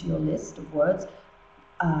information to your list of words.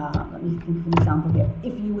 Let me think of an example here.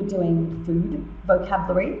 If you were doing food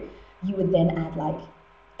vocabulary, you would then add like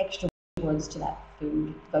extra words to that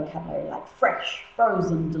food vocabulary, like fresh,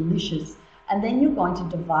 frozen, delicious. And then you're going to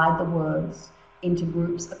divide the words into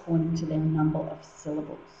groups according to their number of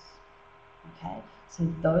syllables. Okay, so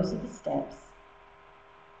those are the steps.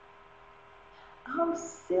 Oh,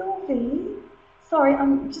 Sylvie. Sorry,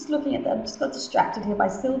 I'm just looking at that. I just got distracted here by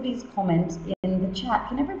Sylvie's comment in the chat.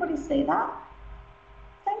 Can everybody see that?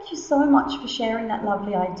 Thank you so much for sharing that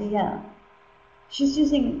lovely idea. She's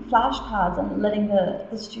using flashcards and letting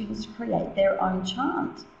the students create their own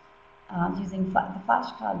chant using the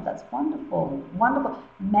flashcards. That's wonderful, wonderful.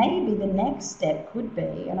 Maybe the next step could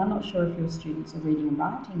be, and I'm not sure if your students are reading and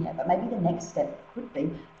writing yet, but maybe the next step could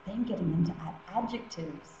be then getting them to add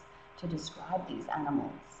adjectives to describe these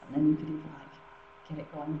animals, and then you could even like get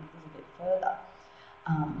it going a little bit further.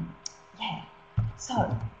 Yeah,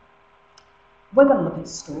 so we're going to look at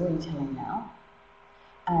storytelling now.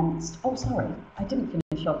 And oh, sorry, I didn't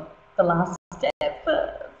finish off the last step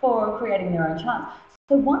for creating their own chant.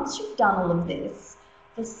 So once you've done all of this,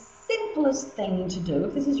 the simplest thing to do,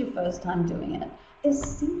 if this is your first time doing it, is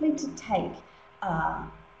simply to take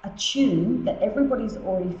a tune that everybody's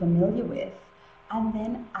already familiar with and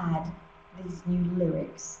then add these new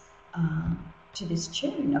lyrics to this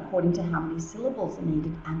tune according to how many syllables are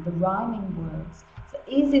needed and the rhyming words. It's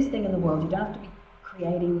the easiest thing in the world. You don't have to be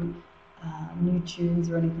creating new tunes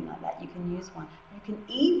or anything like that, you can use one. You can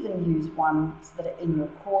even use ones that are in your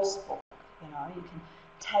course book. You know, you can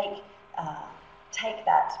take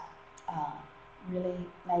that really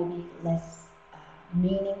maybe less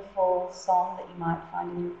meaningful song that you might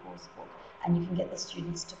find in your course book, and you can get the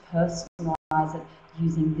students to personalize it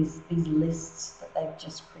using these lists that they've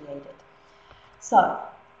just created. So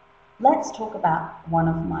let's talk about one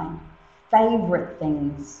of my favorite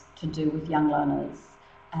things to do with young learners,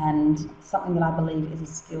 and something that I believe is a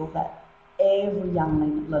skill that every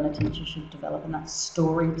young learner teacher should develop, and that's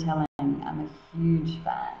storytelling. I'm a huge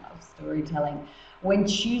fan of storytelling. When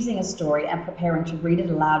choosing a story and preparing to read it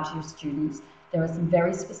aloud to your students, there are some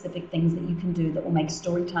very specific things that you can do that will make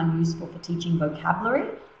story time useful for teaching vocabulary,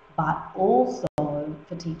 but also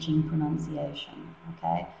for teaching pronunciation,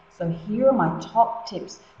 okay? So here are my top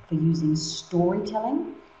tips for using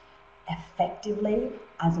storytelling effectively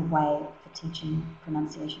as a way for teaching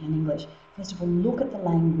pronunciation in English. First of all, look at the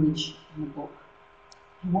language in the book.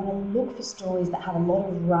 You want to look for stories that have a lot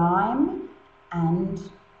of rhyme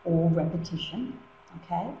and or repetition,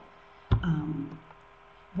 okay?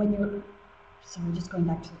 So we're just going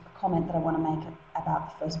back to a comment that I want to make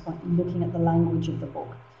about the first point, looking at the language of the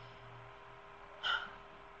book.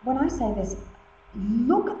 When I say this,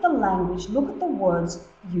 look at the language, look at the words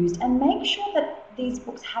used, and make sure that these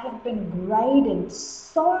books haven't been graded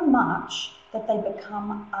so much that they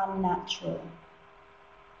become unnatural.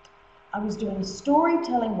 I was doing a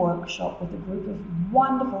storytelling workshop with a group of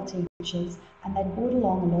wonderful teachers, and they brought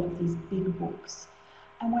along a lot of these big books.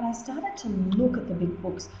 And when I started to look at the big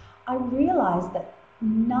books, I realized that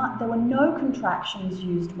there were no contractions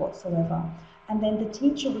used whatsoever. And then the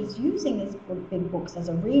teacher was using these big books as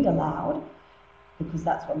a read aloud, because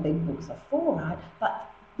that's what big books are for, right?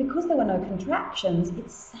 But because there were no contractions,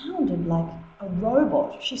 it sounded like a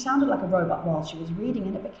robot. She sounded like a robot while she was reading,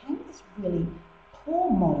 and it became this really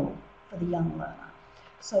poor model for the young learner.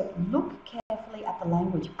 So look carefully at the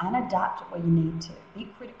language and adapt it where you need to. Be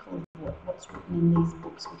critical of what's written in these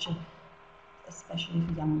books, which are especially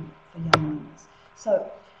for young learners.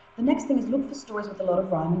 So the next thing is look for stories with a lot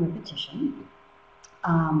of rhyme and repetition.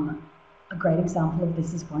 A great example of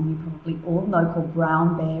this is one you probably all know called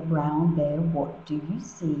Brown Bear, what do you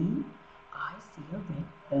see? I see a red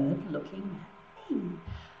bird looking at me.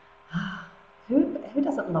 Who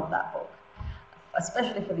doesn't love that book?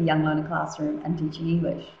 Especially for the young learner classroom and teaching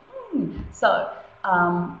English. So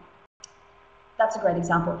that's a great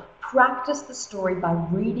example. Practice the story by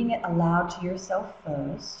reading it aloud to yourself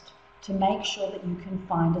first to make sure that you can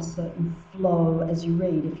find a certain flow as you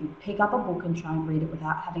read. If you pick up a book and try and read it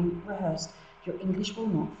without having rehearsed, your English will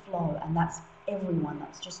not flow, and that's everyone,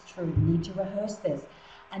 that's just true. You need to rehearse this,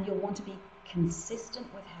 and you'll want to be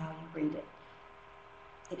consistent with how you read it.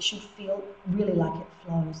 It should feel really like it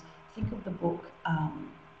flows. Think of the book, I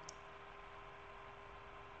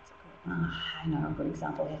know a good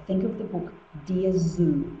example here. Think of the book Dear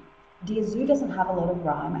Zoo. Dear Zoo doesn't have a lot of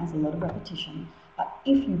rhyme, it has a lot of repetition, but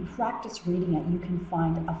if you practice reading it, you can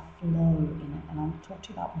find a flow in it, and I'll talk to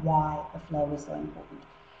you about why the flow is so important.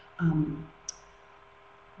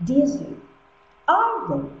 Dear Zoo, I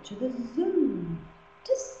wrote to the zoo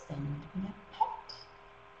to send me a pet,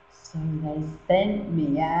 so they sent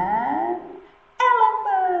me an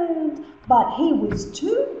elephant, but he was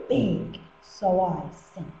too big, so I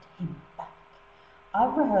sent him back.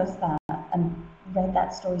 I've rehearsed that and read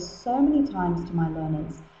that story so many times to my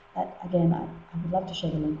learners that, again, I would love to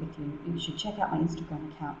share the link with you. You should check out my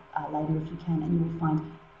Instagram account later if you can, and you will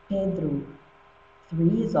find Pedro, 3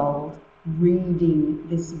 years old, reading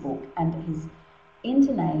this book, and his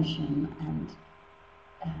intonation and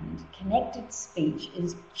connected speech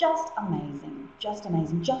is just amazing,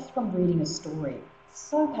 just from reading a story.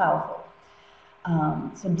 So powerful.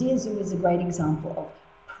 So Dear Zoo is a great example of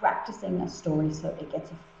practicing a story so it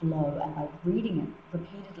gets a flow, and by reading it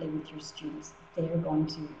repeatedly with your students, they're going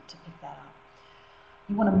to pick that up.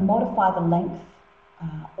 You want to modify the length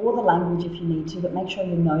or the language if you need to, but make sure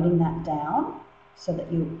you're noting that down so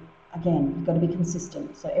that you've got to be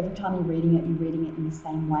consistent. So every time you're reading it in the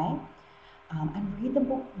same way. And read the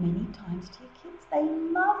book many times to your kids. They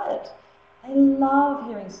love it. They love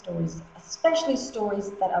hearing stories, especially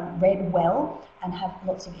stories that are read well and have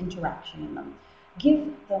lots of interaction in them.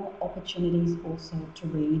 Give them opportunities also to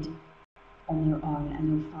read on their own, and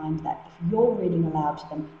you'll find that if you're reading aloud to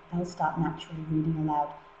them, they'll start naturally reading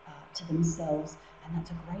aloud to themselves, and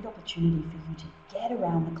that's a great opportunity for you to get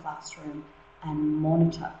around the classroom and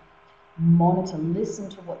monitor, listen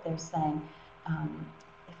to what they're saying.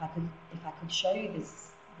 If I could show you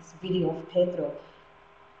this video of Pedro,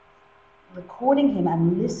 recording him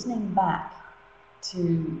and listening back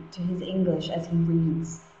to his English as he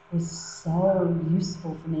reads was so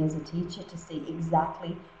useful for me as a teacher to see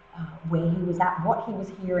exactly where he was at, what he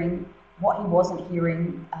was hearing, what he wasn't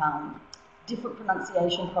hearing, different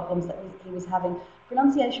pronunciation problems that he was having,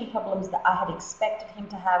 pronunciation problems that I had expected him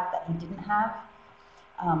to have that he didn't have.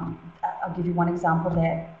 I'll give you one example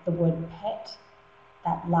there, the word pet,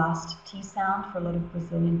 that last T sound for a lot of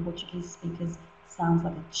Brazilian Portuguese speakers sounds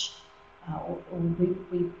like a ch, or we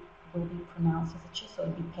will be pronounced as a ch, so it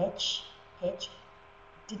would be petch, petch.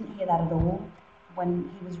 Didn't hear that at all when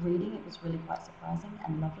he was reading. It was really quite surprising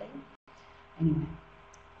and lovely. Anyway,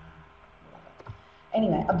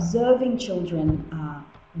 Anyway, observing children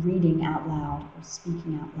reading out loud or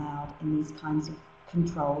speaking out loud in these kinds of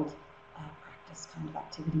controlled practice kind of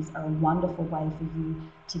activities are a wonderful way for you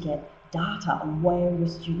to get data on where your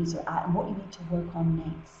students are at and what you need to work on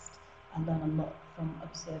next. I learn a lot from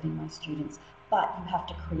observing my students, but you have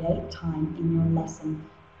to create time in your lesson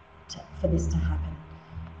for this to happen.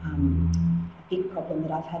 A big problem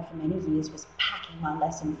that I've had for many years was packing my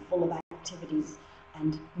lesson full of activities,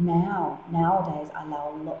 and nowadays I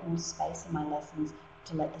allow a lot more space in my lessons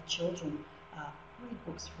to let the children read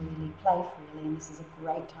books freely, play freely, and this is a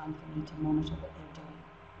great time for me to monitor what they're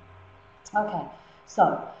doing. Okay,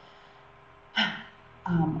 so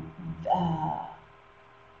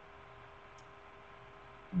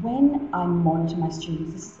when I monitor my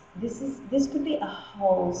students, this could be a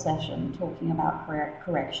whole session talking about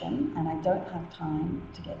correction, and I don't have time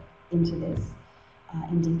to get into this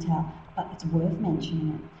in detail, but it's worth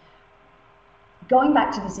mentioning it. Going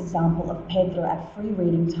back to this example of Pedro at free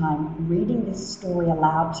reading time, reading this story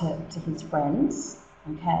aloud to his friends,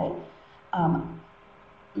 okay?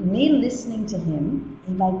 Me listening to him,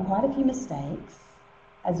 he made quite a few mistakes,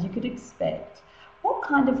 as you could expect. What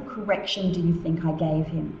kind of correction do you think I gave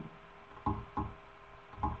him?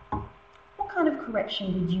 What kind of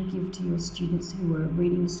correction would you give to your students who were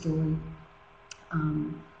reading a story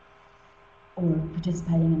or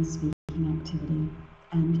participating in a speaking activity,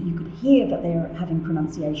 and you could hear that they're having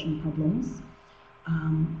pronunciation problems?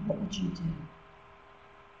 What would you do?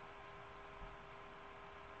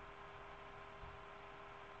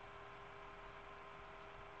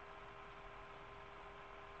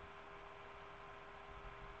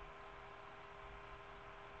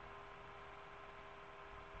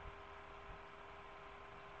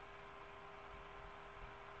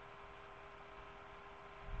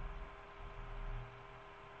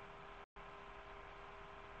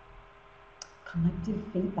 Collective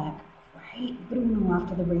feedback. Great, Bruno,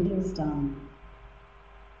 after the reading's done.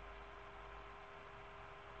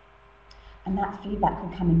 And that feedback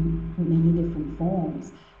can come in many different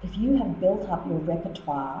forms. If you have built up your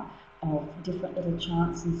repertoire of different little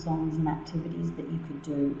chants and songs and activities that you could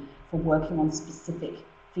do for working on specific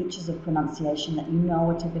features of pronunciation that you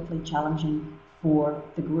know are typically challenging for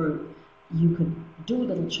the group, you could do a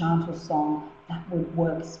little chant or song that would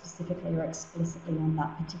work specifically or explicitly on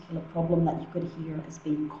that particular problem that you could hear as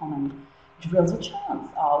being common. Drills or chants?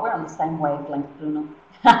 Oh, we're on the same wavelength, Bruno.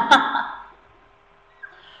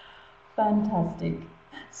 Fantastic.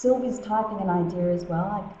 Sylvie's typing an idea as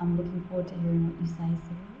well. I'm looking forward to hearing what you say,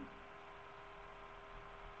 Sylvie.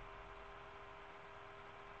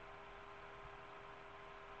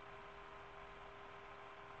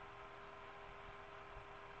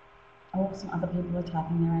 Oh, some other people are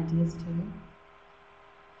typing their ideas too.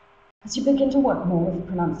 As you begin to work more with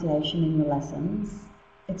pronunciation in your lessons,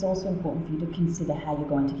 it's also important for you to consider how you're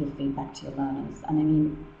going to give feedback to your learners. And I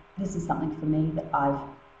mean, this is something for me that I've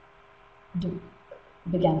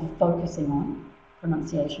began focusing on,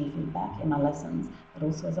 pronunciation feedback in my lessons, but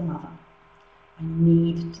also as a mother. I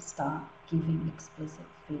need to start giving explicit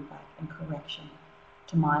feedback and correction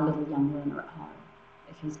to my little young learner at home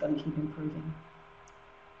if he's going to keep improving.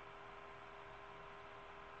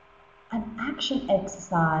 An action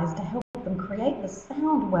exercise to help them create the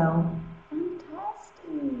sound well.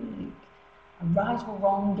 Fantastic. A right or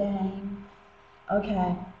wrong game.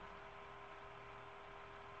 Okay.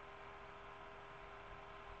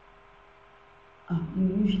 Oh,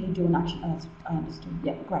 you usually do an action. Oh, I understood.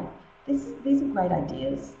 Yeah, great. These are great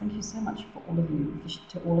ideas. Thank you so much for all of you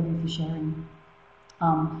for sharing.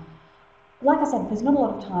 Like I said, there's not a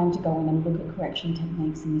lot of time to go in and look at correction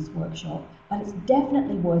techniques in this workshop, but it's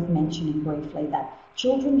definitely worth mentioning briefly that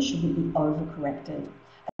children shouldn't be overcorrected,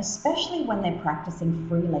 especially when they're practicing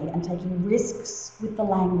freely and taking risks with the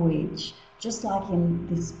language, just like in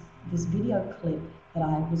this video clip that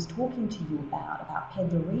I was talking to you about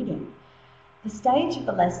Pedro reading. The stage of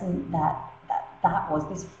the lesson that that was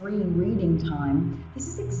this free reading time. This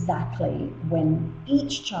is exactly when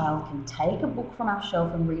each child can take a book from our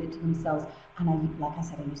shelf and read it to themselves. And like I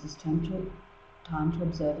said, I use this time to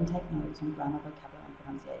observe and take notes on grammar, vocabulary, and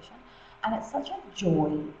pronunciation. And it's such a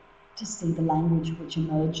joy to see the language which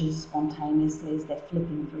emerges spontaneously as they're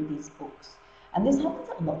flipping through these books. And this happens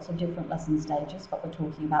at lots of different lesson stages, but we're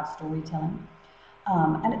talking about storytelling.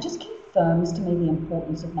 And it just confirms to me the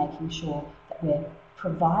importance of making sure that we're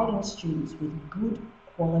providing students with good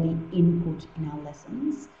quality input in our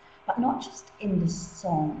lessons, but not just in the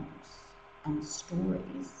songs and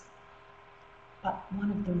stories, but one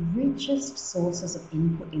of the richest sources of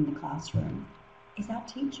input in the classroom is our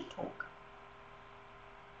teacher talk,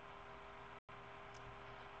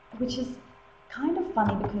 which is kind of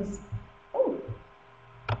funny because,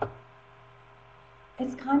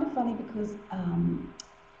 it's kind of funny because I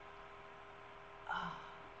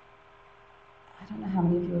don't know how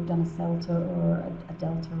many of you have done a CELTA or a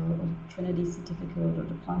Delta or a Trinity certificate or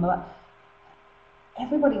diploma, but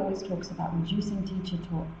everybody always talks about reducing teacher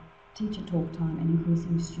talk time and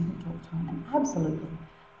increasing student talk time, and absolutely,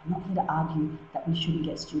 I'm not here to argue that we shouldn't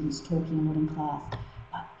get students talking a lot in class,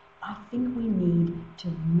 but I think we need to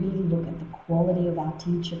really look at the quality of our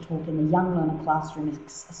teacher talk in the young learner classroom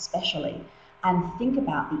especially, and think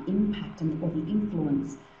about the impact or the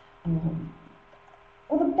influence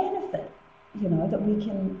or the benefit, you know, that we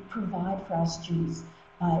can provide for our students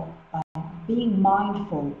by being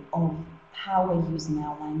mindful of how we're using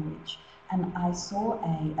our language. And I saw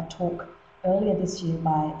a talk earlier this year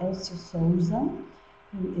by Elcio Souza,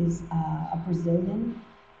 who is a Brazilian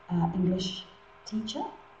English teacher.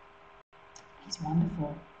 He's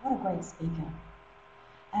wonderful. What a great speaker.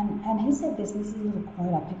 And he said this, and this is a little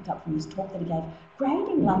quote I picked up from this talk that he gave: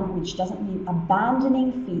 grading language doesn't mean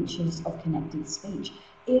abandoning features of connected speech.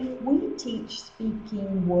 If we teach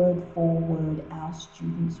speaking word for word, our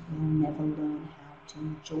students will never learn how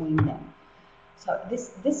to join them. So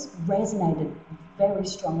this resonated very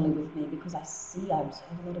strongly with me because I observe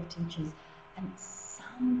a lot of teachers, and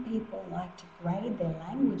some people like to grade their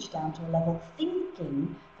language down to a level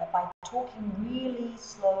thinking that by talking really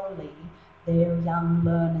slowly, their young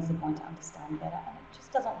learners are going to understand better, and it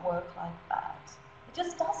just doesn't work like that. It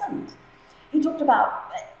just doesn't.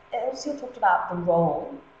 Elcio talked about the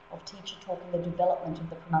role of teacher talk in the development of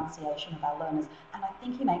the pronunciation of our learners, and I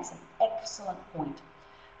think he makes an excellent point.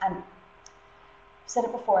 And I've said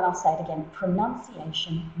it before and I'll say it again,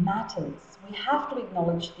 pronunciation matters. We have to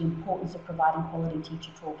acknowledge the importance of providing quality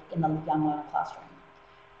teacher talk in the young learner classroom.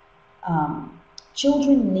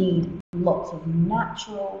 Children need lots of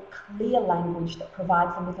natural, clear language that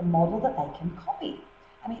provides them with a model that they can copy.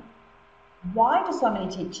 I mean, why do so many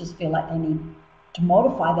teachers feel like they need to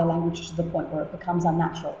modify their language to the point where it becomes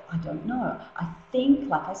unnatural? I don't know. I think,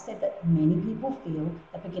 like I said, that many people feel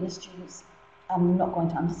that beginner students are not going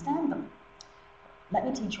to understand them. Let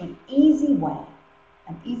me teach you an easy way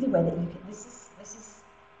that you can. This is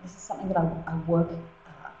something that I work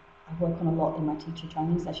on a lot in my teacher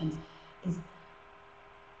training sessions.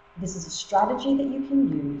 This is a strategy that you can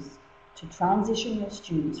use to transition your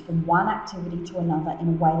students from one activity to another in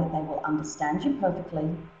a way that they will understand you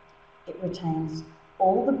perfectly. It retains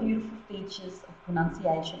all the beautiful features of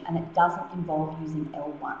pronunciation, and it doesn't involve using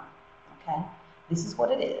L1, okay? This is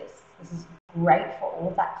what it is. This is great for all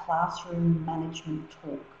of that classroom management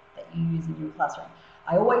talk that you use in your classroom.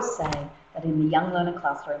 I always say that in the young learner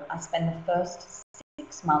classroom, I spend the first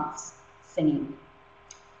 6 months singing.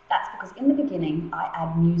 That's because in the beginning, I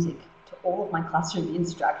add music to all of my classroom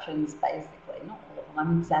instructions, basically. Not all of them,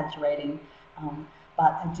 I'm exaggerating,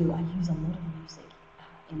 but I use a lot of music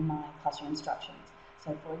in my classroom instructions.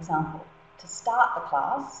 So for example, to start the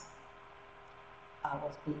class,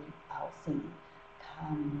 I'll sing.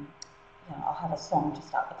 I'll have a song to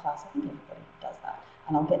start the class. I think everybody does that.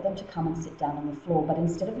 And I'll get them to come and sit down on the floor. But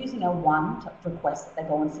instead of using L1 to request that they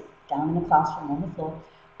go and sit down in the classroom on the floor,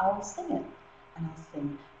 I will sing it. And I'll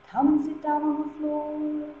sing, come and sit down on the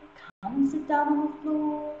floor, come and sit down on the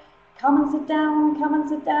floor, come and sit down, come and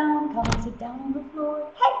sit down, come and sit down on the floor.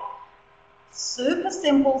 Hey! Super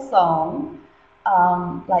simple song,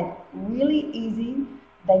 like really easy.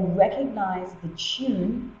 They recognize the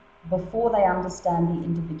tune before they understand the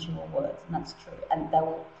individual words, and that's true. And they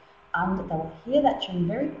will hear that tune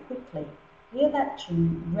very quickly,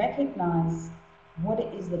 recognize what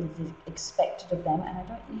it is that is expected of them, and I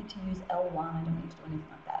don't need to use L1, I don't need to do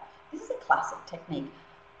anything like that. This is a classic technique.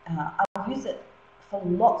 I use it for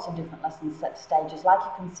lots of different lesson stages, like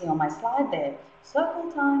you can see on my slide there.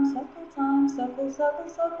 Circle time, circle time, circle, circle,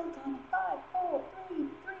 circle time. 5, 4, 3,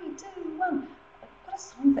 3, 2, 1. I've got a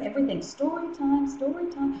song for everything. Story time, story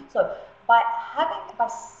time. So by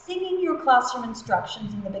singing your classroom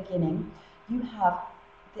instructions in the beginning, you have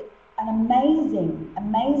an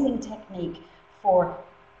amazing technique for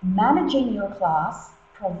managing your class,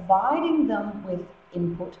 providing them with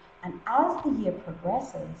input, and as the year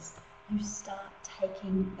progresses, you start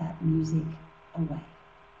taking that music away.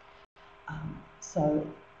 So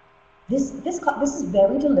this is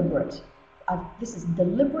very deliberate. This is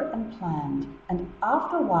deliberate and planned. And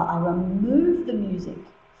after a while, I remove the music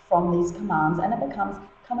from these commands, and it becomes,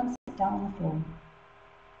 come and sit down on the floor.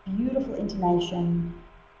 Beautiful intonation,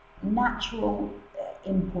 natural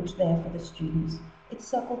input there for the students. It's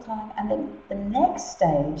circle time, and then the next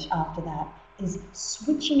stage after that is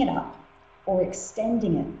switching it up or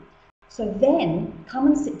extending it. So then, come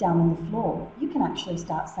and sit down on the floor. You can actually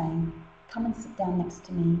start saying, come and sit down next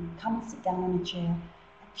to me, come and sit down on a chair.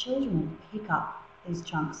 And children will pick up these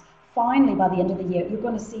chunks. Finally, by the end of the year, you're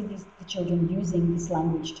going to see the children using this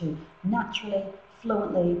language too, naturally,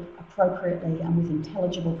 fluently, appropriately, and with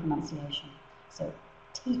intelligible pronunciation. So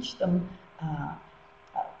teach them,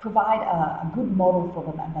 provide a good model for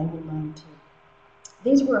them, and they will learn too.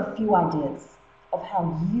 These were a few ideas of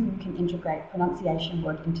how you can integrate pronunciation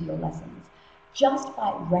work into your lessons. Just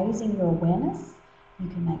by raising your awareness, you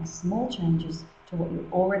can make small changes to what you're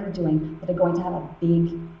already doing that are going to have a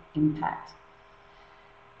big impact.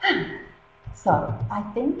 So I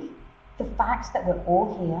think the fact that we're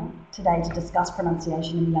all here today to discuss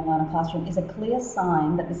pronunciation in the Young Learner classroom is a clear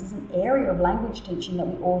sign that this is an area of language teaching that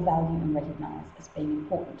we all value and recognise as being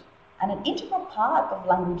important, and an integral part of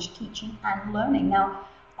language teaching and learning. Now,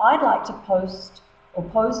 I'd like to pose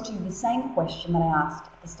to you the same question that I asked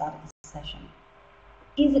at the start of this session.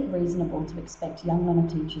 Is it reasonable to expect young learner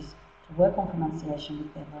teachers to work on pronunciation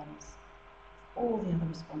with their learners, all the other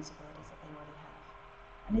responsibilities that they already have?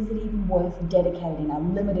 And is it even worth dedicating a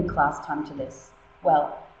limited class time to this?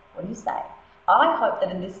 Well, what do you say? I hope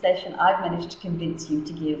that in this session I've managed to convince you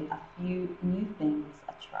to give a few new things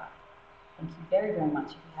a try. Thank you very, very much.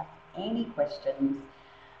 If you have any questions,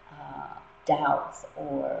 doubts,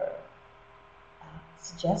 or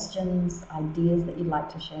suggestions, ideas that you'd like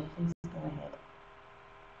to share, please go ahead.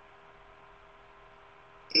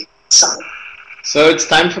 So it's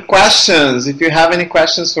time for questions. If you have any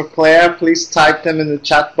questions for Claire, please type them in the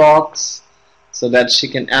chat box so that she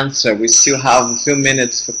can answer. We still have a few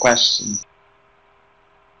minutes for questions.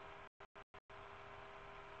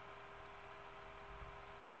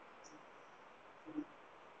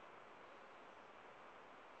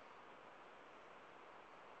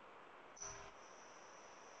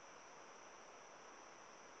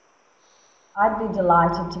 I'd be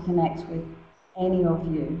delighted to connect with any of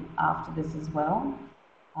you after this as well.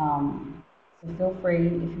 So feel free,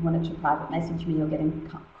 if you wanted to private message me or get in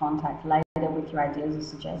contact later with your ideas or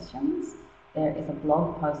suggestions. There is a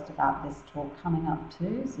blog post about this talk coming up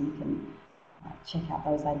too, so you can check out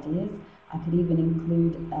those ideas. I could even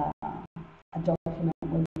include a document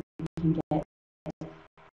where you can get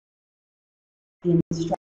the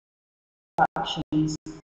instructions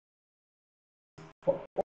for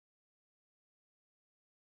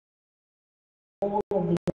all of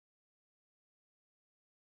the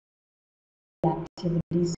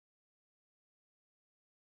activities,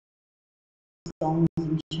 songs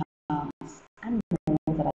and chants, and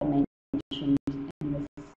more that I mentioned in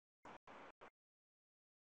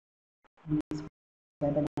this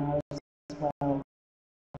webinar as well.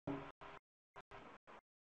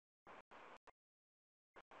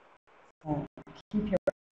 So keep your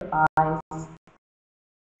eyes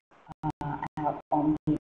out on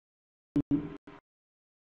the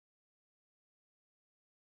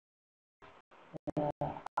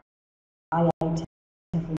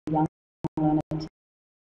IATEFL Young Learner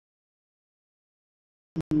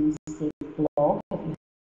Teams blog. If you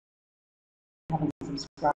haven't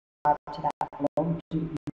subscribed to that blog, do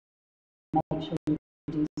make sure you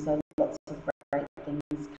do so. Lots of great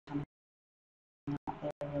things coming out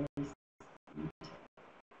there really soon.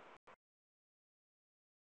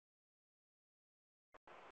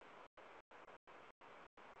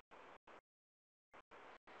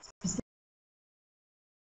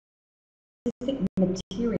 Specific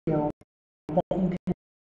material that you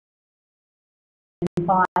can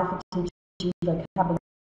buy for teaching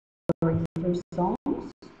vocabulary through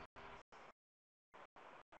songs.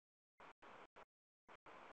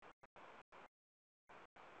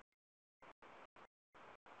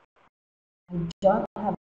 I don't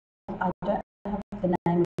have the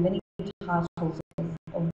name of any titles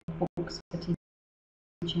of books for teaching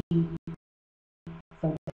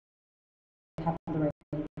vocabulary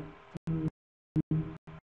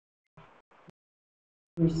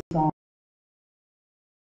through songs.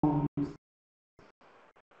 Sorry.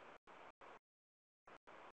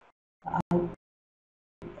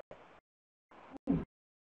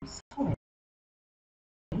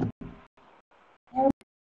 There are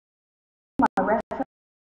my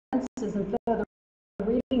references and further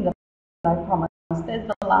reading that I promised. There's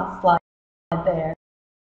the last slide there.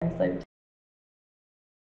 So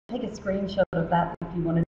take a screenshot of that if you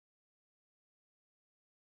wanted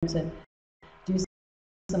to do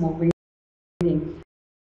some more reading.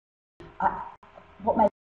 What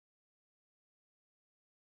made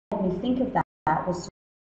me think of that was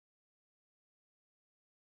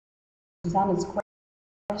Susanna's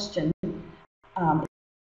question.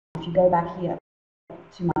 If you go back here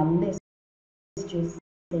to my list, you'll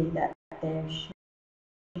see that there should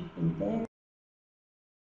be there.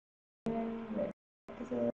 Where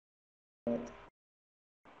is it?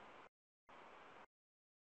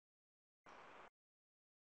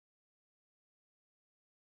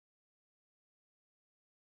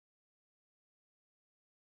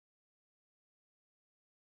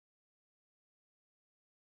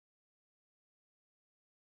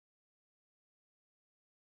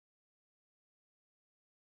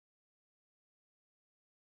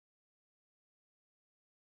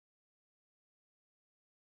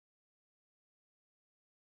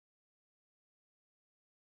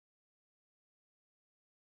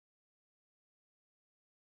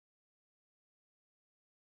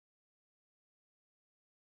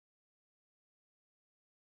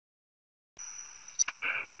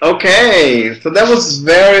 Okay, so that was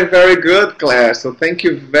very, very good, Claire. So thank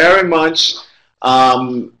you very much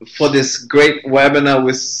for this great webinar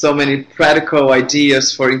with so many practical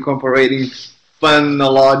ideas for incorporating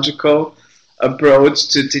phonological approach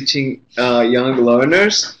to teaching young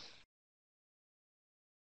learners.